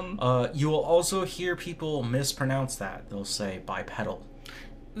 You will also hear people mispronounce that. They'll say bipedal.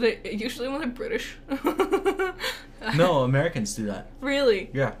 Usually when they're British. No, Americans do that. Really?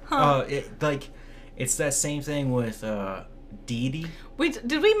 Yeah. Huh. It's that same thing with deity. Wait,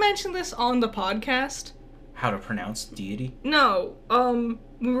 did we mention this on the podcast? How to pronounce deity? No.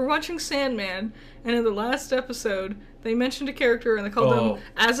 We were watching Sandman, and in the last episode, they mentioned a character and they called him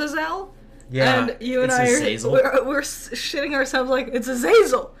Azazel. Yeah, and you and I we're shitting ourselves like it's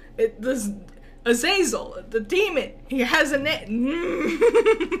Azazel. Azazel, the demon. He has a name.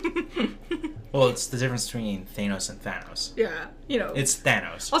 Well, it's the difference between Thanos and Thanos. Yeah, it's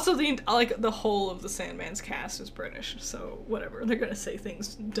Thanos. Also, the whole of the Sandman's cast is British, so whatever. They're gonna say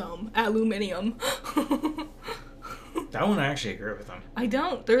things dumb. Aluminium. That one I actually agree with them. I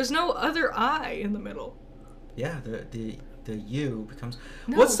don't. There's no other I in the middle. Yeah, the U becomes...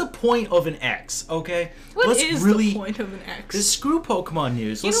 No. What's the point of an X, okay? What is the point of an X? This screw Pokemon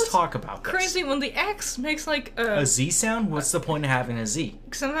news. Let's talk about this. Crazy, when the X makes like a Z sound? What's the point of having a Z?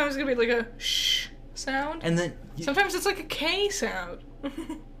 Sometimes it's gonna be like a sh sound. And then... Sometimes it's like a K sound.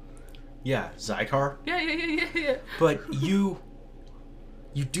 Yeah, Zycar. Yeah. But you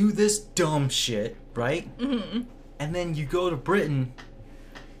do this dumb shit, right? Mm-hmm. And then you go to Britain.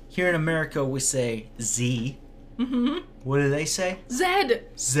 Here in America, we say Z. Mm-hmm. What do they say? Zed.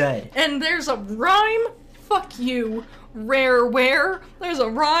 Zed. And there's a rhyme. Fuck you, Rareware. There's a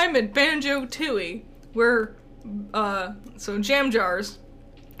rhyme in Banjo-Tooie where, so Jam Jars,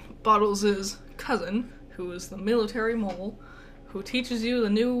 Bottles' cousin, who is the military mole, who teaches you the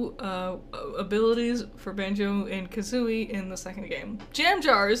new abilities for Banjo and Kazooie in the second game. Jam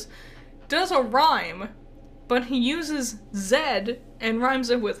Jars does a rhyme, but he uses Zed and rhymes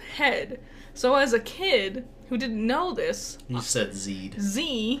it with head. So as a kid who didn't know this... You said Z'd.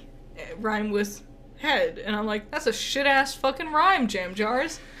 Z rhyme with head. And I'm like, that's a shit-ass fucking rhyme, Jam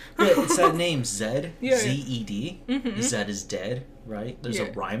Jars. Yeah, it's that name, Zed. Yeah. Z-E-D. Mm-hmm. Zed is dead, right? There's a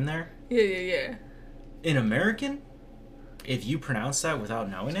rhyme there. Yeah. In American, if you pronounce that without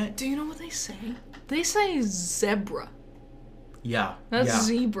knowing it... Do you know what they say? They say zebra. Yeah. That's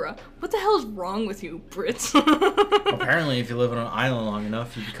zebra. What the hell is wrong with you, Brits? Apparently, if you live on an island long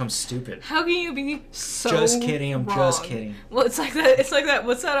enough, you become stupid. How can you be so Just kidding, I'm wrong? just kidding. Well, it's like that.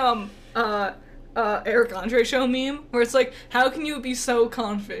 What's that, Eric Andre show meme? Where it's like, how can you be so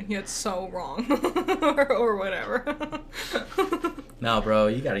confident yet so wrong? or whatever. No, bro,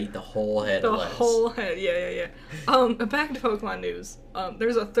 you gotta eat the whole head of lettuce. The whole head, yeah. Back to Pokemon news.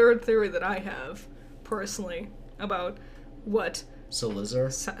 There's a third theory that I have, personally, about what Cyclizar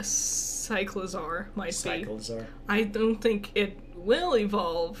might be. Cyclizar. I don't think it will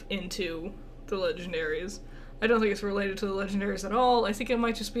evolve into the legendaries. I don't think it's related to the legendaries at all. I think it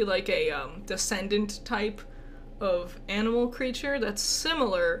might just be like a descendant type of animal creature that's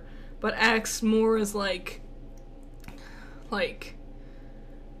similar, but acts more as like I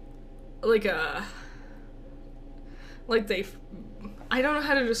don't know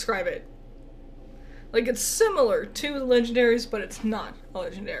how to describe it. Like, it's similar to the legendaries, but it's not a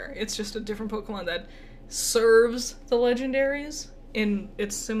legendary. It's just a different Pokemon that serves the legendaries in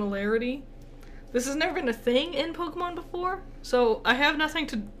its similarity. This has never been a thing in Pokemon before, so I have nothing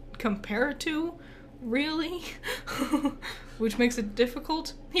to compare it to, really, which makes it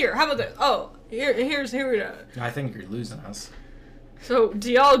difficult. Here, how about this? Oh, here we go. I think you're losing us. So,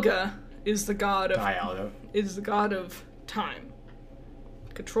 Dialga is the god of... Dialga. Is the god of time.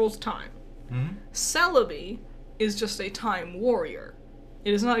 Controls time. Mm-hmm. Celebi is just a time warrior.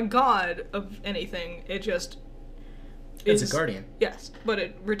 It is not a god of anything, it just is... It's a guardian. Yes, but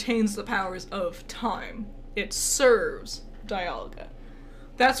it retains the powers of time. It serves Dialga.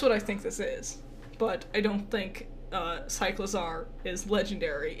 That's what I think this is. But I don't think Cyclizar is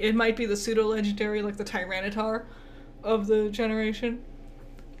legendary. It might be the pseudo-legendary, like the Tyranitar of the generation.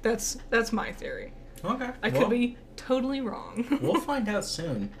 That's my theory. Okay. I could be totally wrong. We'll find out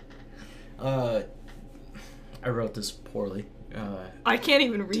soon. I wrote this poorly. I can't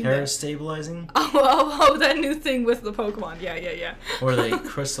even read Terra that. stabilizing? Oh, that new thing with the Pokemon. Yeah. Where they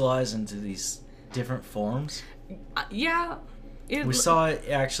crystallize into these different forms. Yeah. We saw it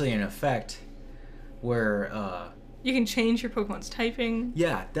actually in effect where... you can change your Pokemon's typing.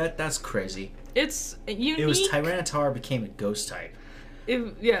 Yeah, that's crazy. It's unique. It was Tyranitar became a ghost type.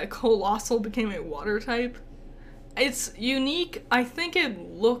 Colossal became a water type. It's unique. I think it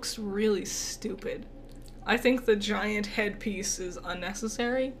looks really stupid. I think the giant headpiece is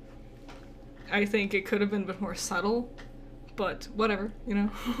unnecessary. I think it could have been a bit more subtle, but whatever, you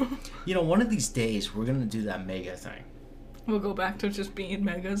know? One of these days, we're gonna do that Mega thing. We'll go back to just being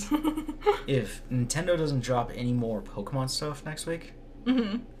Megas. If Nintendo doesn't drop any more Pokemon stuff next week...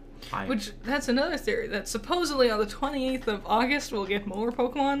 Which, that's another theory, that supposedly on the 28th of August we'll get more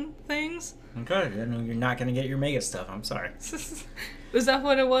Pokemon things. Okay, then you're not gonna get your Mega stuff, I'm sorry. Is that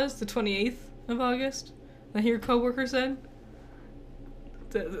what it was? The 28th of August? That your coworker said?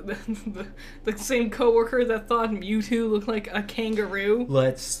 The same coworker that thought Mewtwo looked like a kangaroo?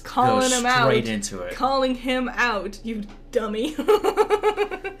 Let's calling go him out, straight into it. Calling him out, you dummy.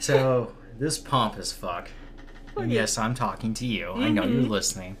 So, this pompous fuck. Okay. Yes, I'm talking to you. I know you're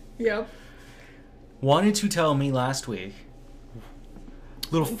listening. Yep. Wanted to tell me last week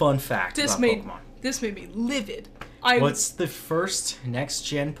little fun fact about Pokemon. This made me livid. What's the first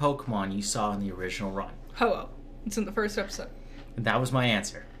next-gen Pokemon you saw in the original run? Ho-Oh. It's in the first episode. And that was my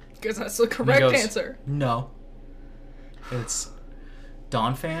answer. Because that's the correct answer. No. It's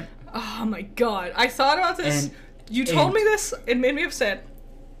Donphan. Oh my god. I thought about this. You told me this. It made me upset.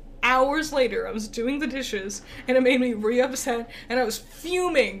 Hours later, I was doing the dishes, and it made me re-upset, and I was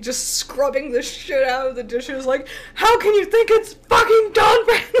fuming, just scrubbing the shit out of the dishes, like, how can you think it's fucking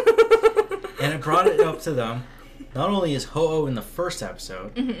Donphan? And I brought it up to them. Not only is Ho-Oh in the first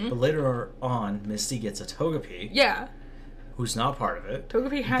episode, but later on, Misty gets a Togepi. Yeah. Who's not part of it.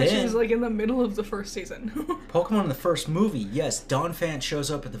 Togepi hatches, like, in the middle of the first season. Pokemon in the first movie, yes, Donphan shows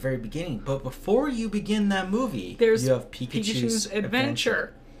up at the very beginning, but before you begin that movie, you have Pikachu's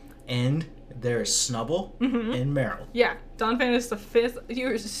Adventure. And there's Snubbull and Meryl. Yeah, Donphan is the fifth.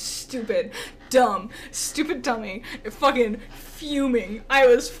 You're stupid. Dumb. Stupid dummy. Fucking fuming. I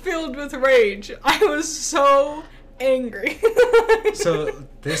was filled with rage. I was so angry. So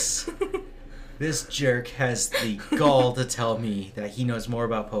this jerk has the gall to tell me that he knows more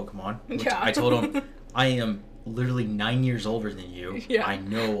about Pokemon. Which I told him, I am literally 9 years older than you. Yeah. I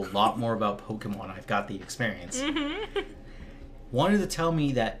know a lot more about Pokemon. I've got the experience. Wanted to tell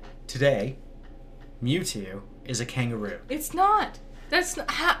me that today, Mewtwo is a kangaroo. It's not. That's not.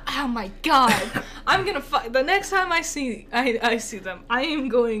 Oh my god. I'm gonna the next time I see them, I am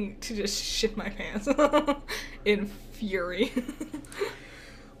going to just shit my pants in fury.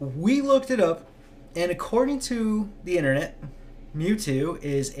 We looked it up, and according to the internet, Mewtwo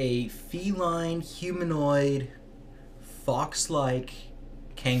is a feline, humanoid, fox-like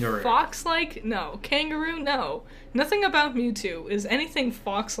kangaroo. Fox-like? No. Kangaroo? No. Nothing about Mewtwo is anything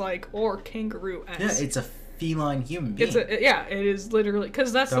fox-like or kangaroo-esque. Yeah, it's a feline human being. It is literally,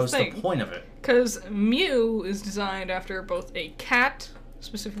 because that's the thing. That was the point of it. Because Mew is designed after both a cat,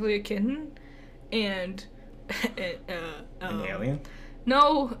 specifically a kitten, and an alien?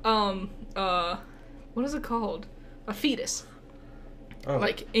 No, what is it called? A fetus. Oh.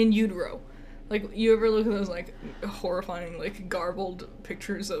 Like, in utero. Like, you ever look at those, like, horrifying, like, garbled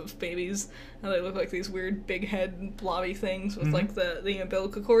pictures of babies, and they look like these weird big head blobby things with, like, the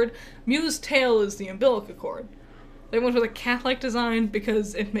umbilical cord? Mew's tail is the umbilical cord. They went with a cat-like design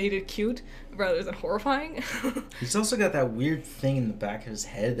because it made it cute, rather than horrifying. He's also got that weird thing in the back of his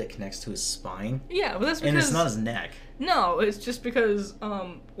head that connects to his spine. Yeah, but that's because... And it's not his neck. No, it's just because,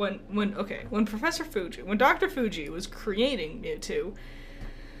 when Dr. Fuji was creating Mewtwo...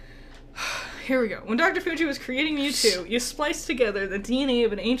 Here we go. When Dr. Fuji was creating Mewtwo, you spliced together the DNA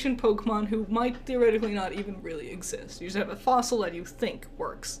of an ancient Pokemon who might theoretically not even really exist. You just have a fossil that you think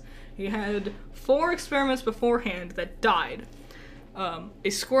works. He had 4 experiments beforehand that died. A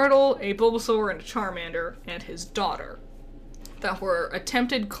Squirtle, a Bulbasaur, and a Charmander, and his daughter. That were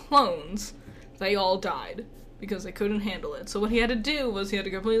attempted clones. They all died because they couldn't handle it. So what he had to do was he had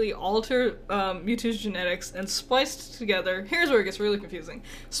to completely alter Mewtwo's genetics and spliced together... Here's where it gets really confusing.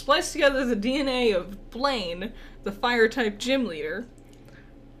 Spliced together the DNA of Blaine, the fire-type gym leader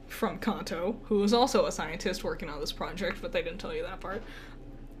from Kanto, who was also a scientist working on this project, but they didn't tell you that part.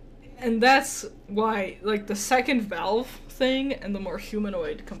 And that's why, like, the second valve thing and the more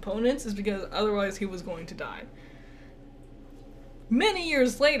humanoid components is because otherwise he was going to die. Many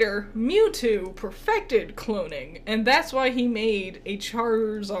years later, Mewtwo perfected cloning, and that's why he made a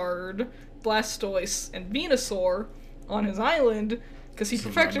Charizard, Blastoise, and Venusaur on his island, because he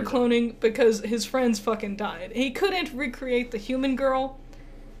perfected cloning because his friends fucking died. He couldn't recreate the human girl,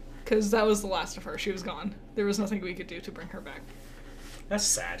 because that was the last of her. She was gone. There was nothing we could do to bring her back. That's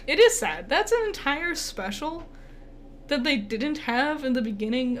sad. It is sad. That's an entire special that they didn't have in the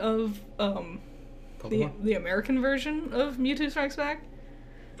beginning of the American version of Mewtwo Strikes Back.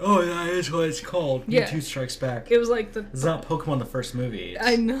 Oh, that is what it's called. Yeah. Mewtwo Strikes Back. It was like the... It's not Pokemon the first movie.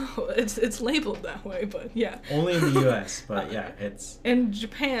 I know. It's labeled that way, but yeah. Only in the US, but yeah, it's... In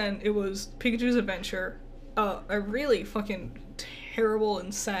Japan, it was Pikachu's Adventure, a really fucking terrible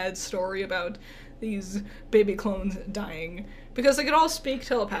and sad story about these baby clones dying. Because they could all speak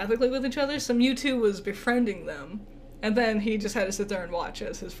telepathically with each other, so Mewtwo was befriending them. And then he just had to sit there and watch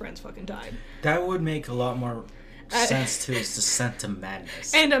as his friends fucking died. That would make a lot more sense to his descent to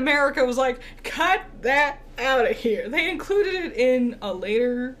madness. And America was like, cut that out of here. They included it in a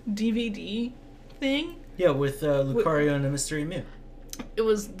later DVD thing. Yeah, with Lucario and the Mystery Mew. It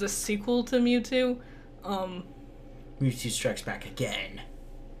was the sequel to Mewtwo. Mewtwo Strikes Back again.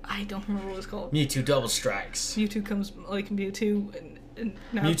 I don't remember what it was called. Mewtwo Double Strikes. Mewtwo comes like Mewtwo, and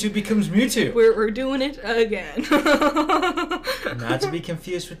now Mewtwo becomes Mewtwo. We're doing it again. Not to be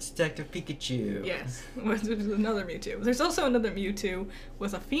confused with Detective Pikachu. Yes, with another Mewtwo. There's also another Mewtwo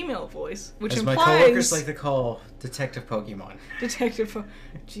with a female voice, which As implies... my coworkers like to call Detective Pokemon.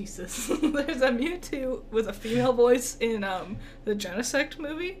 Jesus. There's a Mewtwo with a female voice in the Genesect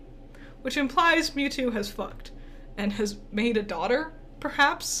movie, which implies Mewtwo has fucked and has made a daughter,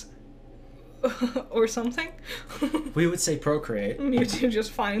 perhaps, or something. We would say procreate. Mewtwo just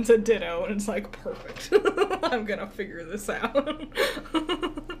finds a Ditto and it's like, perfect. I'm gonna figure this out.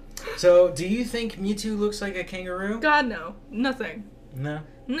 So, do you think Mewtwo looks like a kangaroo? God, no. Nothing. No?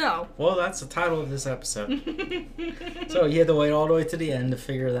 No. Well, that's the title of this episode. So, you had to wait all the way to the end to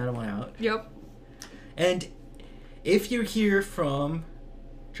figure that one out. Yep. And if you're here from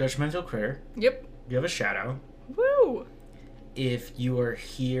Judgmental Critter, Yep. you have a shout out. Woo! If you are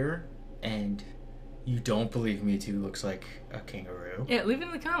here and you don't believe Mewtwo looks like a kangaroo, Yeah, leave it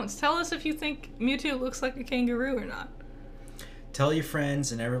in the comments. Tell us if you think Mewtwo looks like a kangaroo or not. tell your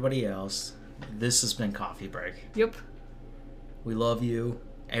friends and everybody else. This has been Coffee Break. Yep. We love you.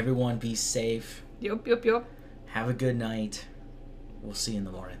 Everyone be safe. Yep. Have a good night. We'll see you in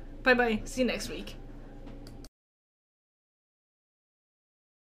the morning. Bye-bye. See you next week.